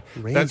 Okay,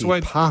 Randy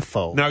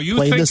Poffo. Now you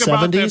think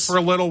about that for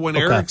a little. When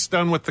Eric's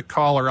done with the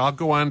caller, I'll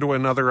go on to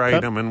another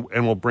item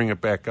and we'll bring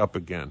it back up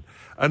again.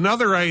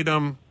 Another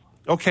item.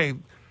 Okay,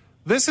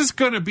 this is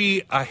going to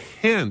be a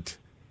hint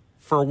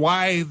for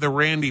why the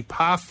Randy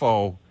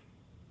Poffo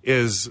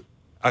is.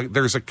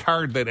 There's a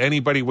card that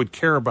anybody would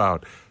care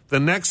about. The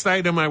next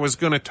item I was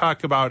going to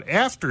talk about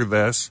after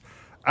this,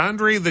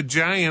 Andre the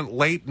Giant,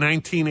 late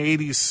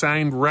 1980s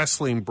signed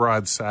wrestling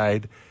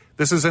broadside.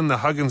 This is in the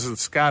Huggins and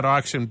Scott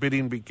auction,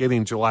 bidding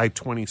beginning July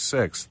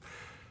 26th.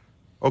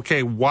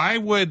 Okay, why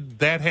would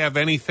that have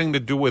anything to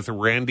do with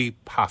Randy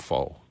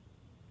Poffo?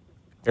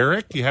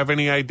 Eric, you have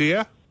any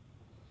idea?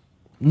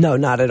 No,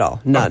 not at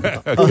all. None.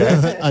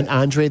 Okay. An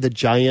Andre the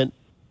Giant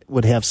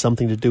would have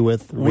something to do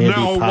with Randy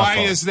Poffo. Why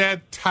is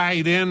that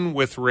tied in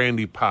with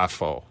Randy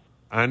Poffo?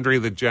 Andre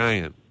the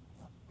Giant.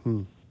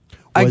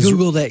 I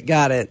Googled it,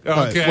 got it.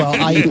 Okay. Well,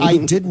 I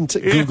didn't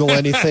Google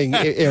anything,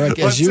 Eric,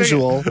 as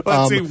usual.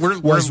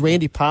 Was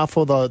Randy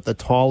Poffo the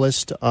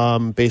tallest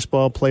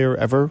baseball player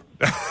ever?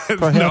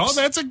 No,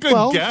 that's a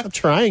good guess. I'm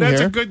trying That's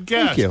here. a good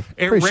guess. Thank you.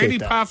 Randy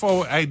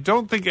Poffo, I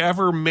don't think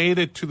ever made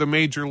it to the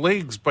major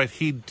leagues, but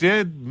he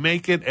did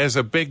make it as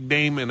a big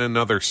name in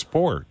another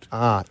sport.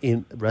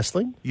 In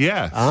wrestling?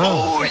 Yes.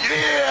 Oh,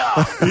 yeah.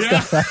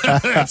 Yeah,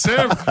 that's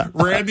him.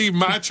 Randy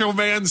Macho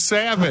Man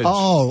Savage.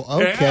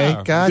 Oh, okay.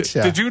 Yeah.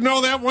 Gotcha. Did you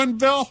know that one,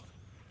 Bill?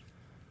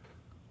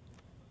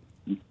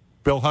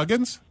 Bill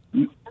Huggins?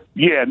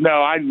 Yeah,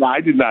 no,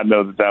 I did not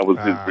know that was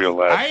his real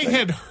last I name.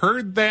 had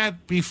heard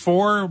that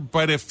before,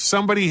 but if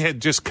somebody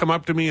had just come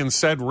up to me and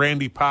said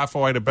Randy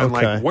Poffo, I'd have been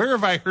like, where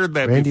have I heard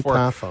that Randy before?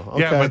 Poffo.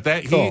 Okay, yeah, but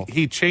that cool.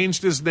 he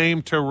changed his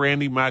name to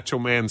Randy Macho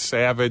Man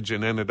Savage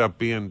and ended up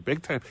being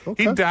big time.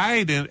 Okay. He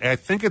died, I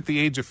think, at the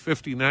age of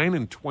 59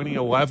 in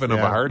 2011 of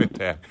a heart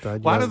attack. A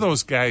lot of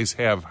those guys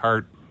have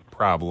heart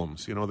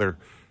problems. They're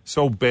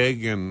so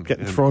big and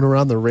getting thrown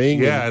around the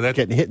ring, and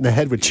getting hit in the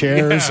head with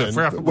chairs,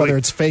 and whether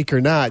it's fake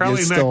or not, probably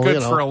you're not still,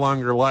 good for a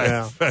longer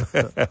life.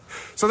 Yeah.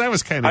 So that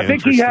was kind of. I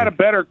think he had a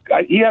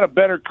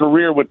better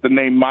career with the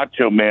name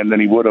Macho Man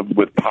than he would have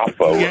with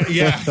Poffo.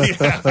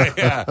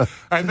 Yeah.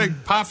 I think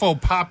Poffo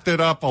popped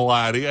it up a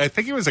lot. I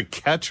think he was a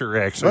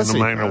catcher actually in the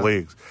minor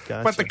leagues.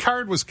 Gotcha. But the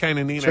card was kind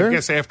of neat. Sure. I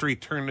guess after he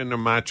turned into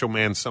Macho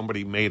Man,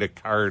 somebody made a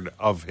card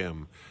of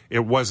him.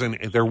 There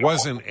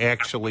wasn't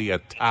actually a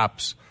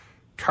Topps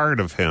card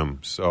of him.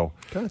 So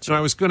Gotcha. I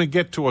was going to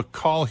get to a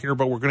call here,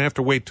 but we're going to have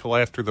to wait till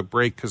after the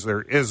break because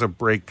there is a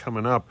break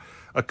coming up.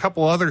 A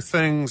couple other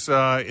things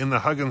in the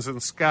Huggins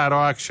and Scott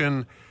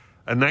auction.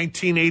 A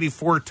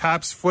 1984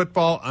 Topps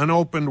football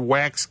unopened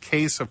wax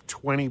case of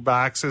 20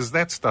 boxes.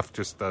 That stuff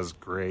just does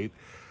great.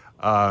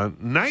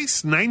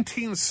 Nice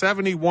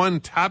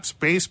 1971 Topps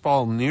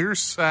baseball near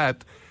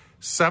set,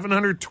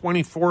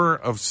 724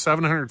 of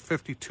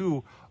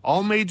 752.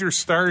 All major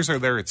stars are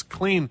there. It's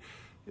clean.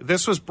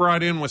 This was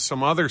brought in with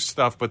some other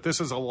stuff, but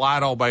this is a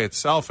lot all by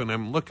itself. And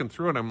I'm looking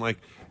through it. I'm like,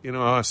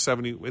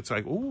 70. It's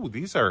like, ooh,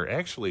 these are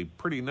actually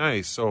pretty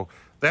nice. So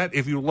that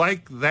if you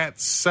like that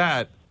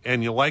set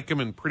and you like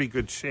them in pretty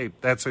good shape,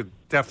 that's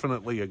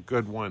definitely a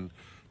good one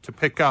to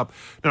pick up.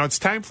 Now it's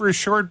time for a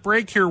short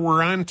break here.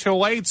 We're on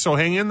till 8, so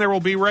hang in there. We'll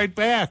be right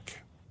back.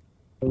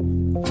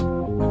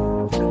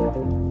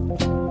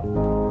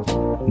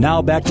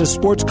 Now back to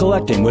Sports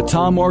Collecting with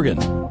Tom Morgan.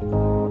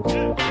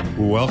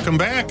 Welcome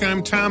back.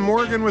 I'm Tom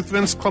Morgan with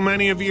Vince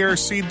Clementi of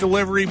ERC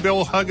Delivery,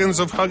 Bill Huggins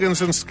of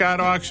Huggins and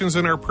Scott Auctions,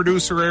 and our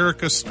producer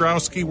Erica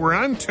Strowski. We're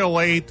on till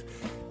 8,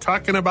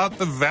 talking about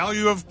the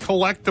value of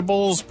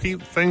collectibles,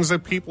 things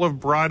that people have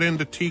brought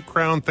into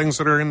T-Crown, things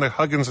that are in the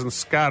Huggins and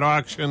Scott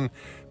auction.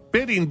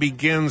 Bidding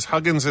begins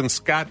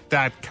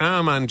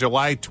hugginsandscott.com on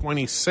July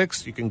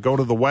 26th. You can go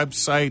to the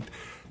website,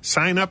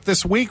 sign up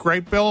this week,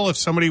 right, Bill? If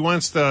somebody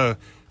wants to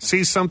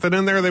see something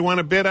in there they want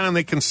to bid on,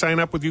 they can sign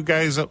up with you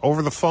guys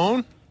over the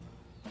phone?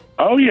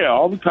 Oh, yeah,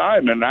 all the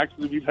time. And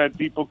actually, we've had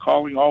people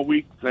calling all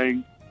week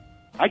saying,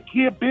 I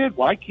can't bid.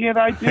 Why can't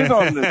I bid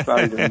on this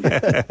item?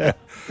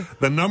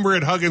 The number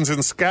at Huggins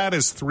and Scott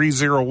is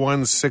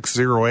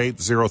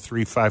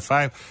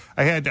 301-608-0355.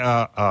 I had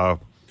a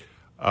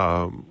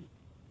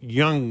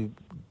young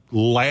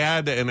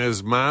lad and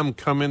his mom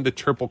come into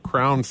Triple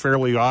Crown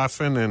fairly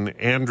often, and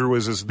Andrew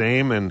is his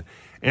name. And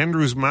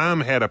Andrew's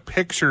mom had a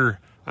picture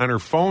on her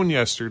phone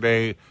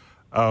yesterday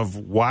of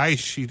why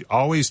she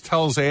always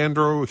tells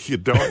Andrew you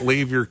don't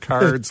leave your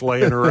cards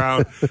laying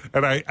around.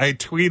 And I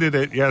tweeted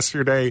it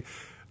yesterday.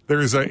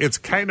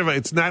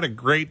 It's not a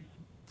great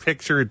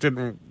picture. It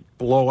didn't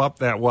blow up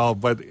that well,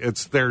 but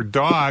it's their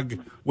dog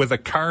with a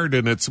card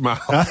in its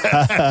mouth.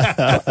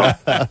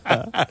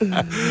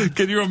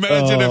 Can you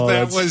imagine if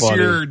that was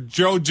funny. Your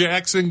Joe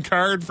Jackson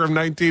card from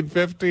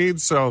 1915?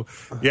 So,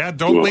 yeah,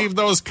 don't leave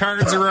those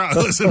cards around.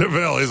 Listen to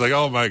Bill. He's like,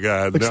 oh, my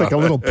God. Looks like a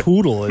little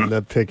poodle in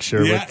that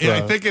picture. Yeah,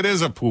 I think it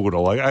is a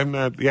poodle. I'm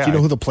not. Yeah. Do you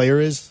know who the player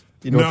is?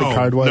 Do you know what the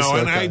card was? No,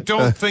 and I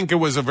don't think it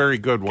was a very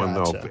good one,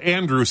 though.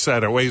 Andrew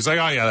said it. He's like,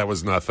 oh, yeah, that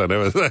was nothing. It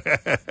was.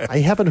 I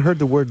haven't heard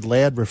the word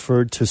lad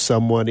referred to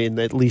someone in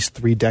at least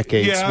 3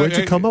 decades. Yeah, where'd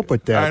you come up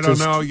with that? I don't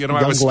know.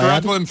 I was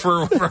struggling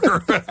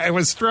I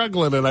was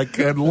struggling,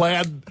 and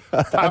lad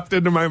popped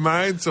into my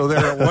mind, so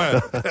there it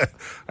went.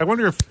 I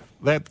wonder if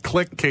that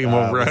click came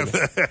over.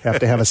 Have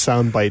to have a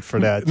sound bite for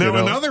that. Now,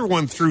 another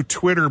one through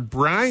Twitter,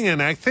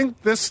 Brian, I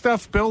think this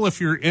stuff, Bill, if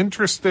you're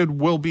interested,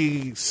 will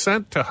be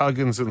sent to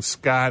Huggins and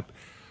Scott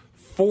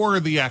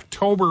for the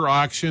October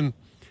auction.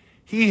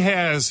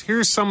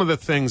 Here's some of the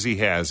things he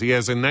has. He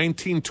has a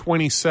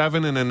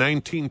 1927 and a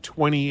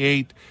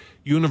 1928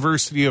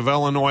 University of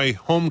Illinois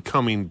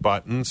homecoming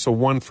button, so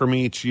one from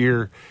each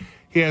year.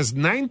 He has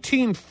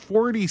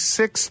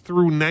 1946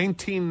 through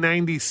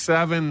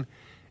 1997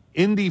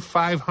 Indy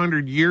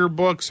 500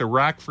 yearbooks, a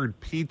Rockford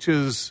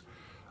Peaches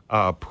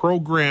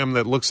program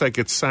that looks like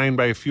it's signed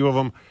by a few of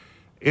them.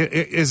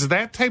 Is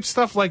that type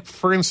stuff like,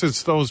 for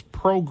instance, those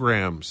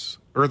programs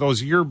or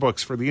those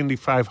yearbooks for the Indy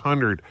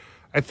 500?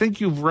 I think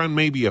you've run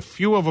maybe a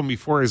few of them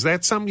before. Is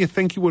that something you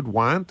think you would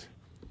want?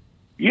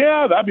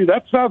 Yeah,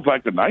 that sounds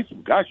like a nice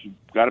one. Gosh, you've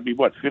got to be,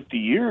 50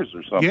 years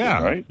or something,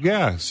 right?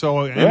 Yeah. So,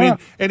 I mean,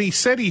 and he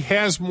said he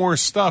has more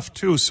stuff,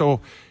 too, so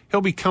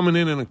he'll be coming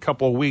in a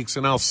couple of weeks,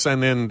 and I'll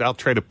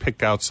try to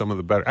pick out some of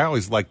the better. I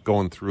always like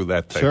going through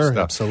that type of stuff.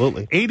 Sure,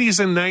 absolutely. 80s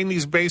and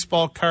 90s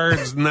baseball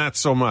cards, not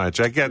so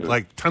much. I get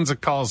tons of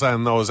calls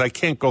on those. I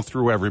can't go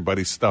through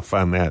everybody's stuff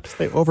on that.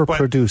 They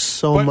overproduce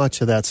so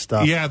much of that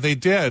stuff. Yeah, they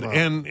did. Wow.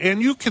 And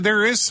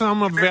there is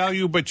some of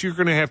value, but you're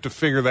going to have to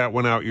figure that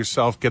one out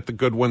yourself. Get the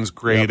good ones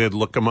graded,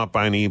 look them up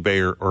on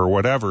eBay or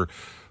whatever.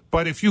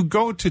 But if you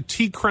go to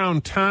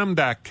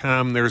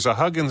tcrowntom.com, there's a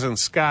Huggins and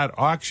Scott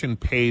auction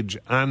page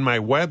on my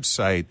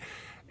website,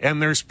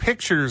 and there's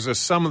pictures of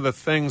some of the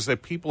things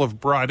that people have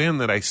brought in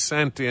that I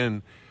sent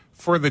in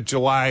for the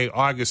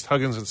July-August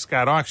Huggins and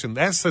Scott auction.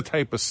 That's the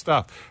type of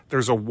stuff.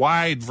 There's a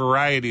wide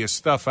variety of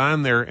stuff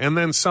on there, and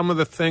then some of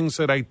the things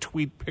that I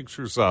tweet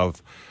pictures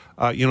of.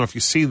 If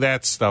you see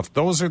that stuff,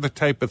 those are the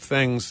type of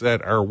things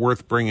that are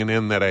worth bringing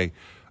in that I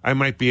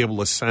might be able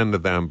to send to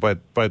them. But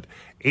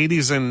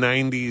 80s and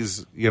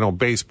 90s,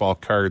 baseball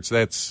cards,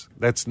 that's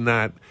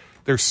not,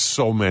 there's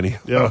so many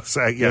of those.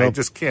 I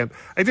just can't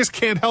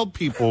help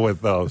people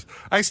with those.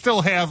 I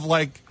still have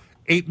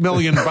 8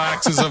 million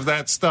boxes of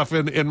that stuff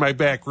in my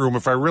back room.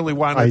 If I really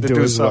wanted to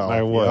do something,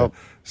 I would. Yep.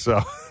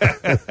 So,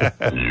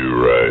 you're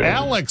right.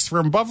 Alex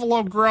from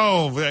Buffalo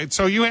Grove.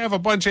 So you have a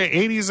bunch of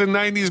 80s and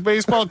 90s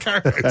baseball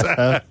cards.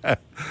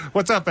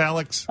 What's up,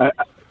 Alex?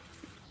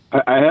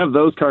 I have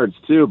those cards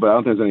too, but I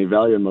don't think there's any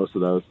value in most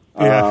of those.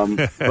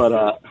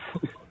 Yeah.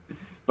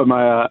 But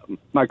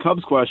my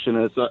Cubs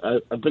question is,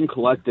 I've been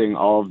collecting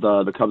all of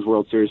the Cubs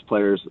World Series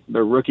players.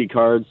 They're rookie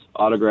cards,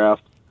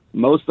 autographed.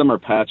 Most of them are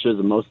patches,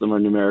 and most of them are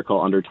numerical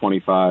under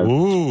 25.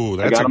 Ooh,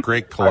 that's a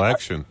great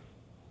collection.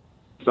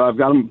 So I've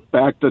got them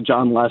back to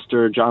John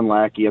Lester, John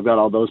Lackey. I've got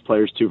all those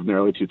players, too, from the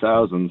early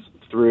 2000s,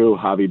 through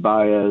Javi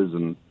Baez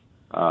and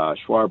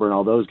Schwarber and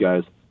all those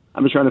guys.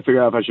 I'm just trying to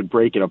figure out if I should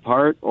break it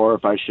apart or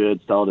if I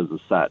should sell it as a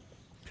set.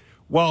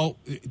 Well,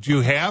 do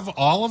you have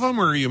all of them,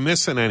 or are you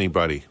missing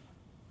anybody?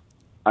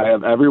 I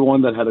have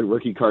everyone that had a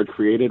rookie card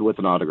created with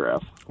an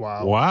autograph.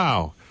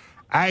 Wow.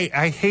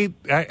 I hate,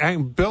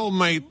 Bill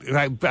might,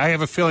 I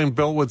have a feeling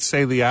Bill would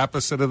say the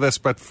opposite of this,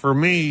 but for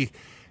me,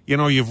 you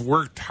know, you've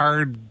worked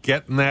hard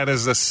getting that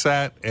as a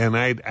set, and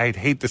I'd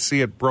hate to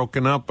see it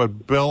broken up,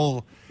 but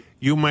Bill,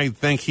 you might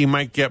think he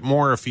might get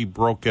more if he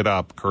broke it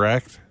up,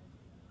 correct?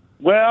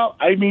 Well,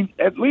 I mean,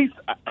 at least,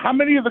 how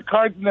many of the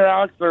cards in there,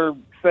 Alex, are,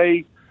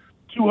 say,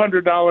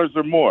 $200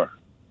 or more?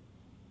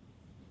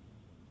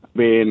 I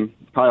mean,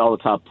 probably all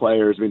the top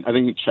players. I mean, I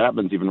think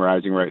Chapman's even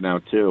rising right now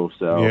too.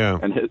 So, yeah.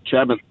 And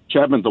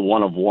Chapman's a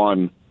one of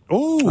one.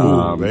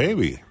 Ooh,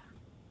 baby.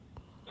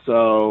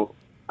 So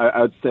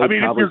I'd say. I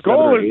mean, if your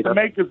goal is to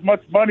make as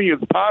much money as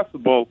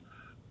possible,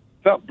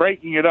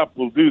 breaking it up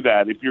will do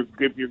that. If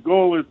your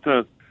goal is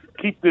to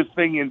keep this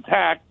thing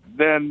intact,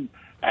 then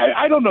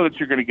I don't know that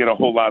you're going to get a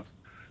whole lot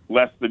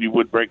less than you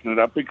would breaking it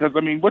up, because I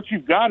mean, what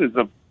you've got is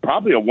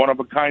probably a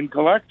one-of-a-kind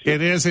collection. It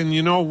is, and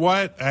you know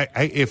what?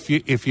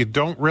 If you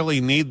don't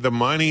really need the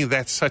money,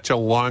 that's such a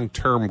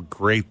long-term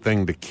great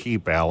thing to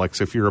keep,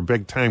 Alex. If you're a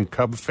big-time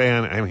Cub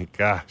fan, I mean,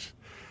 gosh.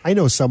 I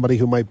know somebody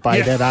who might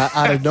buy that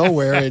out of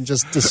nowhere and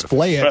just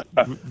display it.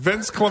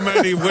 Vince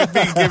Clemente would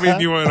be giving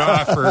you an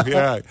offer,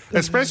 yeah.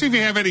 Especially if you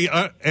have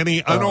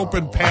any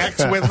unopened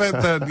packs with it,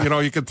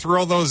 then you can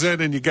throw those in,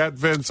 and you got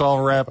Vince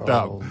all wrapped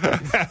up.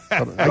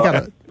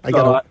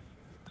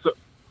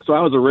 So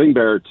I was a ring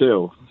bearer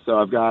too. So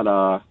I've got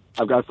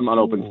some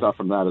unopened stuff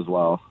from that as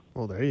well.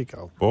 Well, there you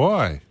go.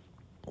 Boy.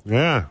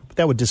 Yeah.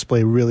 That would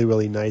display really,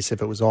 really nice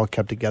if it was all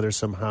kept together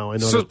somehow. I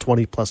know there's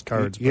 20-plus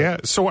cards. But. Yeah.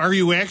 So are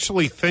you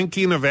actually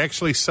thinking of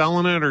actually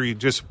selling it, or you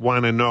just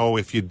want to know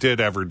if you did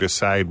ever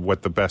decide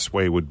what the best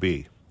way would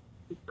be?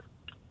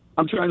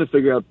 I'm trying to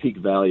figure out peak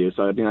value.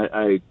 So, I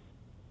mean,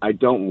 I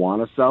don't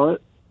want to sell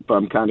it, but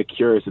I'm kind of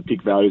curious if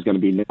peak value is going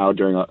to be now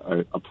during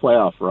a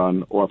playoff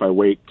run, or if I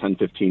wait 10,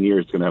 15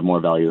 years, it's going to have more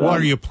value then. Well,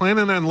 are you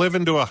planning on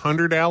living to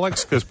 100,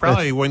 Alex? Because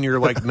probably when you're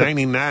like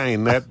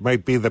 99, that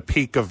might be the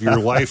peak of your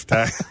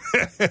lifetime.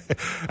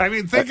 I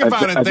mean, think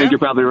about it. I think you're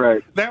probably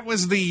right. That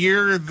was the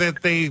year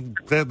that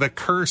the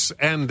curse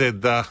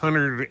ended, the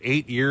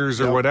 108 years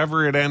or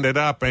whatever it ended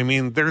up. I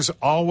mean, there's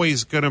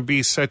always going to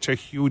be such a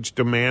huge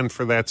demand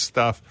for that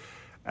stuff.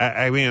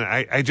 I mean,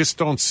 I just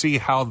don't see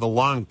how the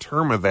long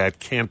term of that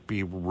can't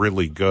be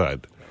really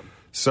good.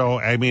 So,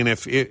 I mean,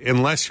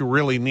 unless you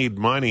really need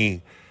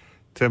money,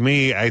 to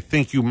me, I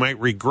think you might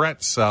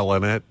regret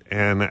selling it,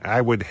 and I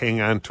would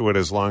hang on to it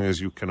as long as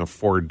you can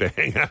afford to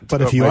hang on to it.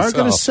 But if you are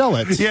going to sell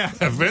it, yeah,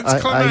 Vince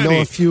Clemente, I know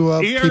a few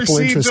people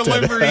interested.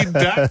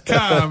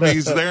 ERCdelivery.com,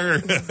 he's there.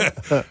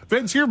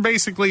 Vince, you're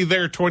basically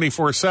there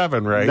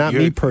 24/7, right? Not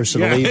me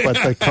personally,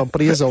 but the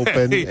company is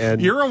open.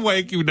 And you're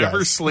awake. You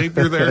never sleep.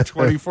 You're there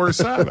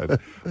 24/7.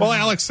 Well,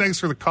 Alex, thanks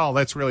for the call.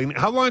 That's really.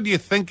 How long do you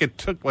think it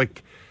took? What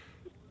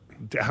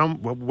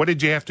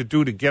did you have to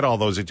do to get all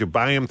those? Did you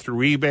buy them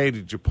through eBay?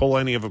 Did you pull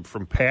any of them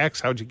from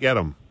packs? How'd you get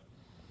them?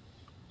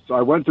 So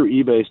I went through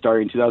eBay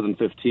starting in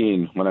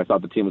 2015 when I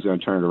thought the team was going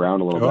to turn it around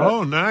a little bit.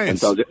 Oh, nice. And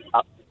so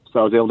I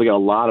was able to get a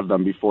lot of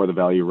them before the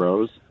value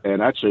rose.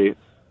 And actually,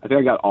 I think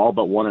I got all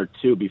but one or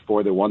two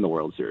before they won the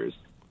World Series.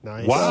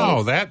 Nice.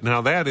 Wow,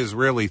 that is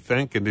really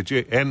thinking.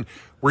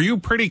 Were you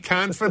pretty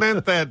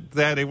confident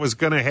that it was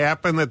going to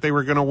happen, that they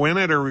were going to win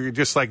it, or were you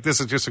just like, this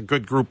is just a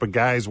good group of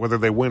guys, whether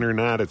they win or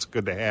not, it's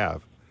good to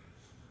have?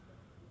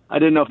 I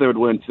didn't know if they would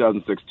win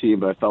 2016,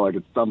 but I felt like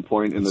at some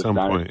point in this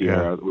dynasty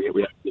era,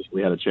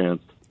 we had a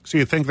chance. So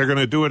you think they're going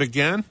to do it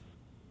again?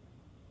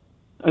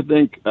 I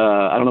think,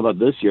 I don't know about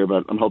this year,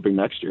 but I'm hoping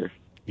next year.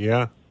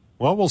 Yeah.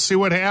 Well, we'll see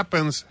what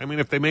happens. I mean,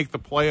 if they make the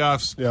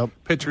playoffs,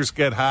 pitchers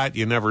get hot,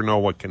 you never know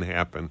what can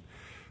happen.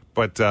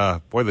 But,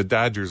 boy, the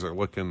Dodgers are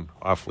looking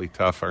awfully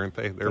tough, aren't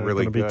they? They're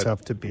really good. Going to be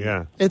tough to beat.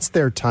 Yeah. It's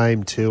their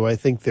time, too. I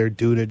think they're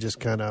due to just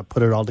kind of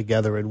put it all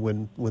together and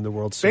win the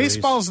World Series.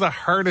 Baseball's the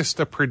hardest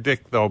to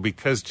predict, though,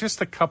 because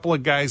just a couple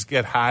of guys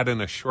get hot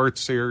in a short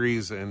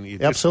series, and you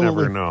just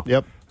never know.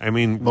 Yep. I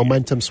mean,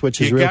 momentum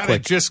switches real quick. You got to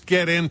just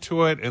get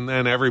into it, and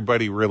then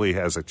everybody really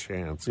has a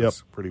chance. Yep.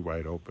 It's pretty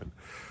wide open.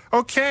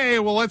 Okay,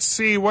 well, let's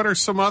see. What are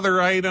some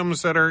other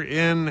items that are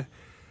in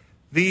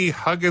the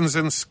Huggins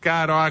and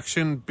Scott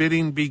auction?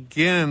 Bidding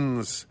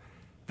begins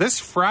this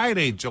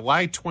Friday,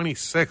 July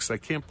 26th. I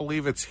can't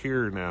believe it's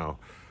here now.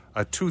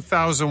 A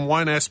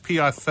 2001 SP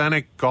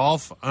Authentic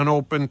Golf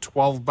unopened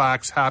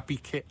 12-box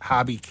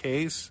hobby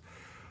case.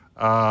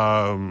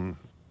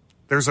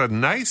 There's a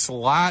nice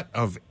lot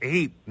of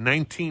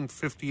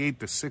 1958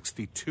 to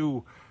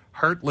 62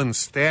 Heartland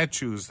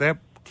statues, that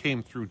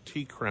came through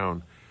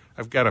T-Crown.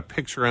 I've got a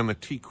picture on the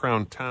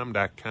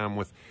tcrowntom.com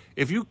with,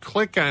 if you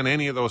click on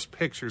any of those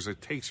pictures,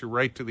 it takes you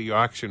right to the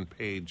auction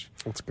page.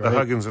 That's great. The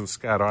Huggins and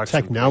Scott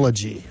auction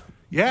Technology. page.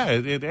 Yeah,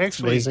 it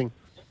actually. It's amazing.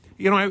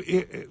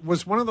 It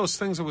was one of those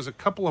things that was a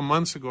couple of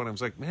months ago, and I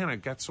was like, man, I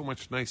got so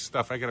much nice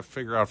stuff. I got to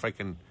figure out if I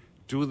can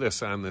do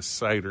this on this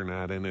site or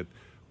not. And it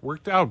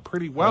worked out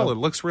pretty well. Yeah. It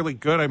looks really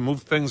good. I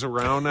move things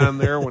around on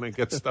there when I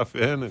get stuff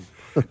in.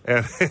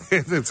 And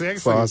it's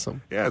actually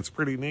awesome. Yeah, it's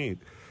pretty neat.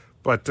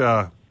 But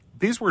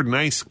these were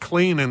nice,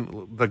 clean,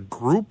 and the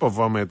group of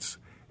them,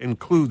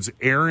 includes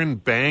Aaron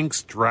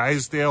Banks,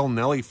 Drysdale,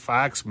 Nellie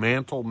Fox,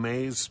 Mantle,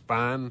 Mays,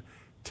 Spahn,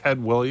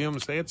 Ted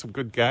Williams. They had some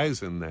good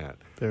guys in that.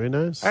 Very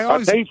nice.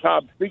 I'll tell you,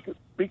 Tom,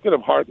 speaking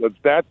of Heartland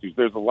statues,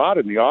 there's a lot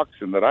in the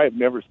auction that I have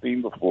never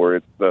seen before.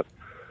 It's the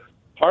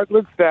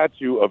Heartland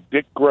statue of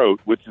Dick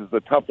Groat, which is the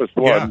toughest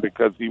one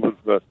because he was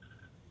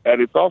and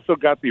it's also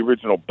got the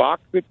original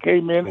box that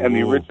came in and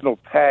the original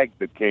tag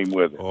that came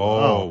with it.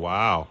 Oh,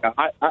 wow. Now,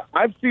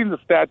 I've seen the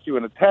statue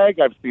and the tag.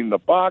 I've seen the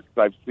box.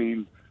 I've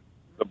seen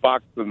the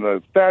box and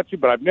the statue,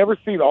 but I've never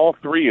seen all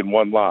three in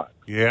one lot.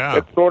 Yeah.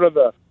 It's sort of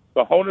the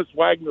Honus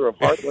Wagner of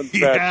Heartland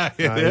statues.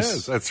 Yeah, it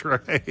is. That's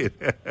right.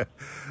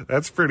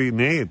 That's pretty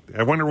neat.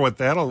 I wonder what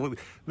that'll...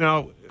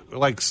 Now,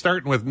 like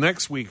starting with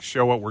next week's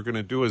show, what we're going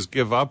to do is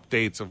give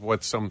updates of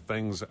what some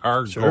things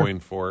are going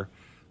for.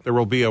 There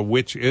will be a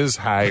which is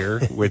higher,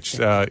 which,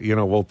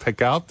 we'll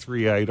pick out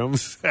 3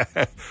 items.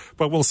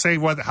 But we'll say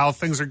how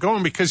things are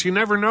going because you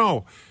never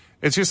know.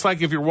 It's just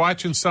like if you're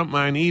watching something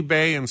on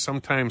eBay and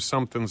sometimes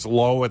something's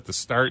low at the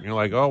start and you're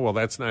like, oh, well,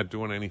 that's not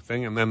doing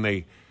anything. And then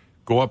they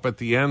go up at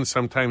the end.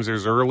 Sometimes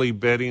there's early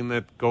bidding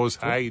that goes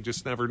high. You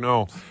just never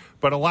know.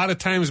 But a lot of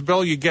times,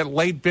 Bill, you get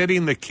late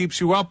bidding that keeps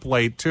you up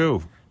late,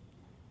 too.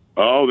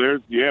 Oh,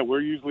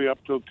 we're usually up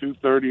till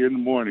 2:30 in the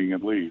morning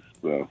at least.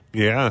 So.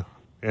 Yeah.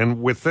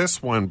 And with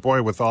this one,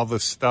 boy, with all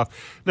this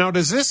stuff. Now,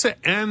 does this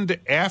end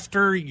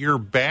after you're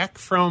back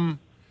from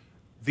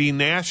the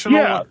national?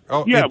 Yeah,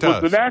 it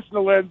does. Well,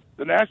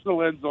 the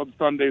national ends on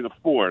Sunday the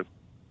 4th,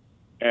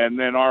 and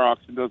then our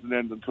auction doesn't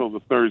end until the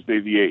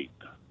Thursday the 8th.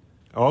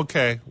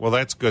 Okay, well,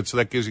 that's good. So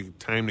that gives you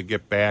time to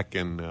get back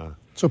and.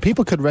 So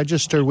people could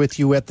register with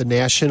you at the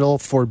national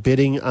for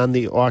bidding on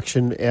the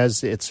auction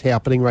as it's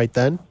happening right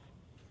then?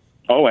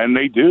 Oh, and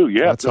they do,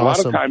 yeah. That's a lot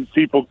awesome. of times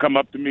people come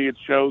up to me at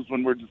shows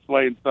when we're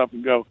displaying stuff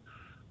and go,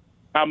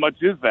 how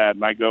much is that?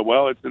 And I go,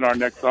 well, it's in our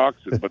next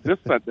auction. But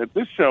at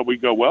this show, we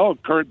go, well,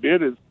 current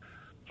bid is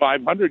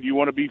 $500. You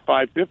want to be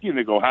 $550? And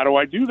they go, how do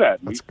I do that?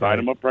 And we sign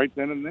them up right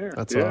then and there.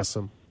 That's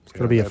awesome. It's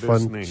going to be a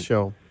fun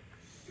show.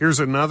 Here's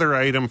another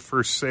item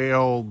for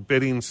sale.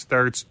 Bidding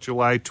starts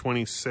July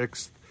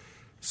 26th.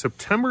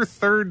 September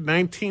 3rd,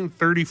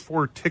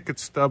 1934 ticket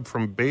stub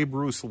from Babe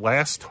Ruth's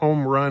last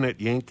home run at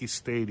Yankee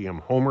Stadium.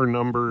 Homer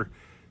number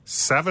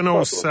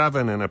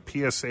 707 and a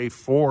PSA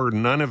 4.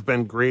 None have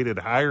been graded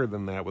higher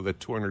than that with a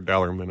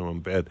 $200 minimum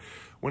bid.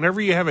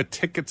 Whenever you have a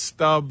ticket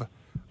stub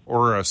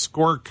or a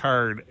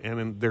scorecard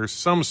and there's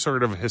some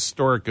sort of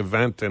historic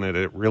event in it,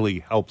 it really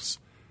helps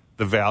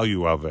the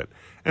value of it.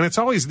 And it's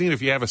always neat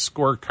if you have a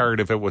scorecard,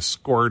 if it was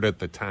scored at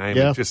the time.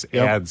 It just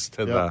adds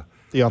to the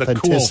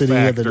authenticity,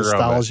 cool of the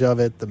nostalgia of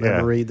it, the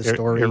memory, the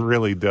story. It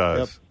really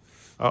does.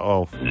 Yep.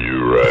 Uh-oh.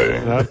 You're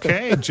right.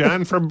 Okay,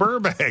 John from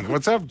Burbank.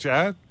 What's up,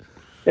 John?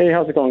 Hey,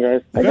 how's it going,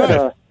 guys? I got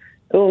a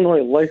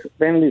Illinois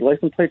vanity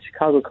license plate,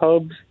 Chicago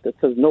Cubs, that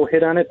says no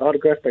hit on it,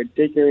 autographed by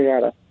Jake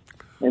Arrieta.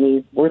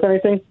 Any worth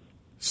anything?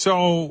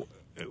 So,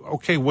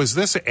 okay, was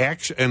this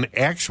an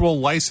actual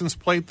license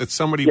plate that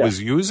somebody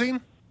was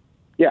using?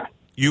 Yeah.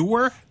 You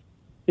were?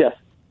 Yes.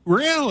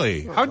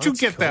 Really? How'd you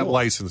get that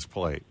license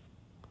plate?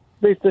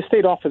 The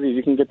state offers these.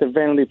 You can get the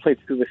vanity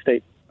plates through the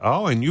state.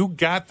 Oh, and you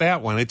got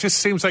that one. It just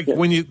seems like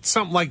when you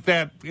something like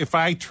that, if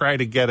I try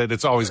to get it,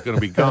 it's always going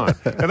to be gone.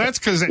 And that's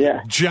because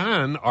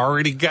John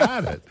already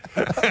got it.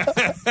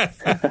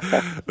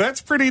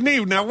 That's pretty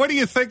neat. Now, what do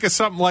you think of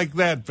something like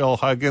that, Bill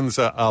Huggins,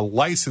 a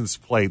license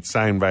plate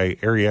signed by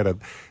Arrieta?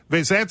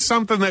 Is that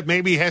something that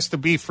maybe has to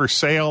be for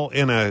sale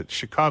in a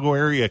Chicago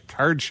area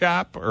card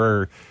shop,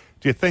 or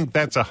do you think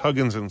that's a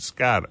Huggins and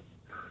Scott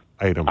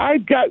item?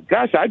 I'd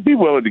be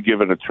willing to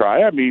give it a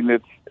try. I mean,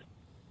 it's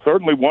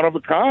certainly one of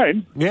a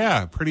kind.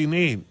 Yeah, pretty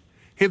neat.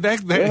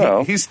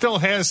 He still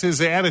has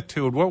his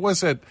attitude. What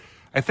was it?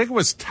 I think it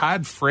was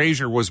Todd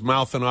Frazier was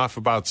mouthing off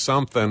about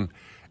something,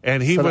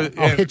 and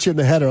I'll hit you in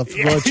the head or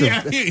throw at your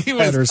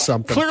head or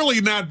something. Clearly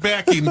not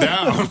backing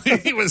down.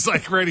 He was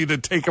like ready to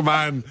take him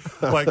on,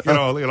 like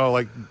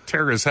like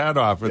tear his head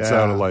off. It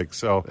sounded like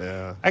so.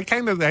 Yeah.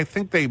 I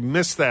think they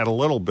missed that a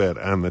little bit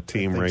on the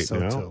team right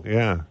now. Too.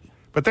 Yeah,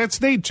 but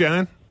that's neat,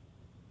 John.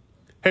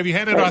 Have you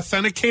had it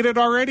authenticated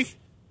already?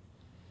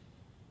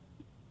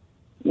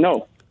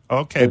 No.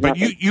 Okay, but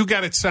you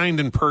got it signed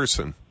in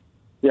person.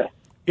 Yeah.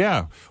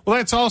 Yeah. Well,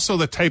 that's also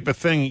the type of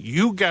thing,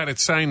 you got it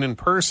signed in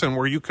person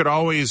where you could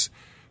always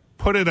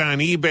put it on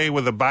eBay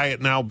with a buy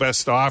it now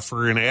best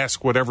offer and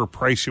ask whatever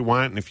price you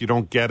want. And if you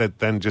don't get it,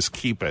 then just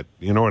keep it.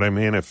 You know what I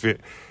mean? If you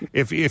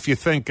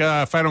think,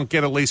 if I don't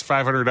get at least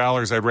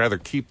 $500, I'd rather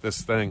keep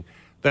this thing,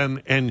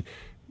 then, and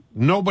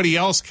nobody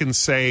else can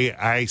say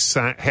I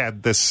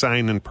had this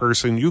signed in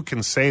person. You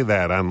can say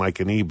that on like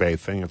an eBay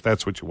thing if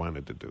that's what you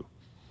wanted to do.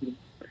 All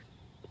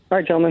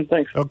right, gentlemen.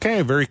 Thanks.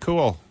 Okay, very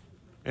cool.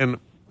 And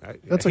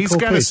he's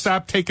got to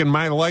stop taking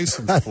my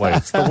license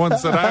plates, the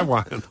ones that I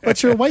want.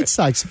 But you're a White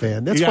Sox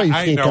fan. That's why you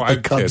can't get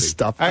the Cubs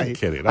stuff. I'm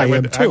kidding. I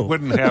am too. I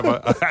wouldn't have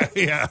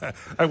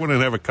I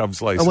wouldn't have a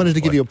Cubs license. I wanted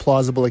to give you a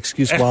plausible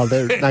excuse while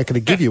they're not going to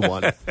give you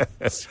one.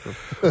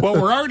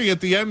 Well, we're already at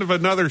the end of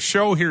another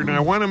show here, and I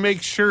want to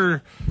make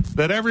sure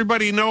that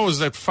everybody knows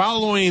that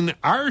following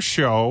our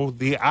show,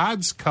 The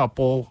Odds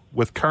Couple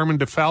with Carmen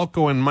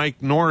DeFalco and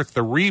Mike North,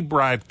 the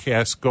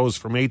rebroadcast goes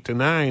from 8 to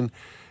 9.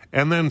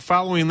 And then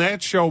following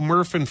that show,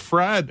 Murph and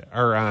Fred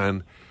are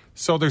on.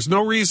 So there's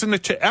no reason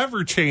to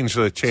ever change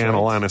the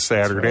channel on a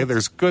Saturday. Right.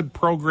 There's good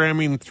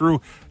programming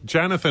through.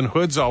 Jonathan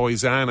Hood's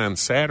always on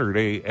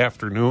Saturday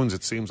afternoons.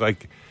 It seems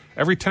like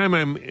every time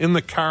I'm in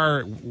the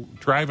car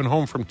driving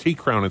home from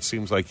T-Crown, it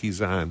seems like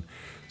he's on.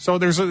 So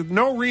there's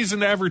no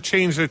reason to ever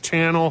change the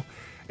channel.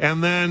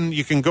 And then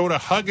you can go to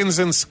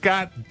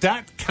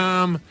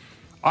HugginsandScott.com.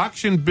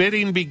 Auction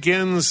bidding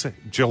begins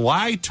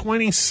July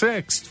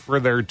 26th for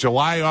their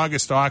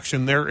July-August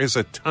auction. There is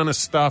a ton of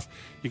stuff.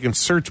 You can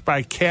search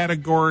by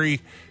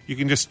category. You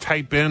can just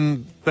type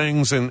in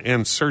things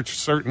and search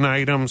certain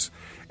items.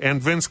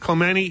 And Vince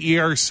Clemente,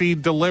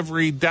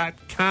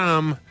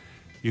 ERCdelivery.com.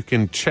 You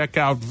can check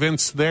out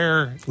Vince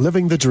there.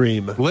 Living the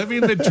dream.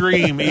 Living the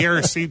dream.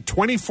 ERC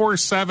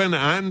 24/7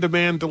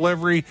 on-demand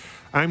delivery.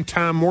 I'm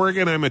Tom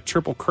Morgan. I'm at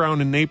Triple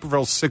Crown in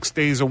Naperville 6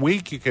 days a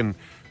week. You can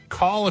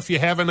call if you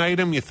have an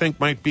item you think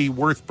might be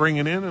worth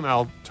bringing in, and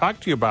I'll talk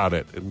to you about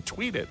it and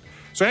tweet it.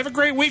 So have a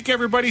great week,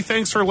 everybody.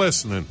 Thanks for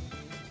listening.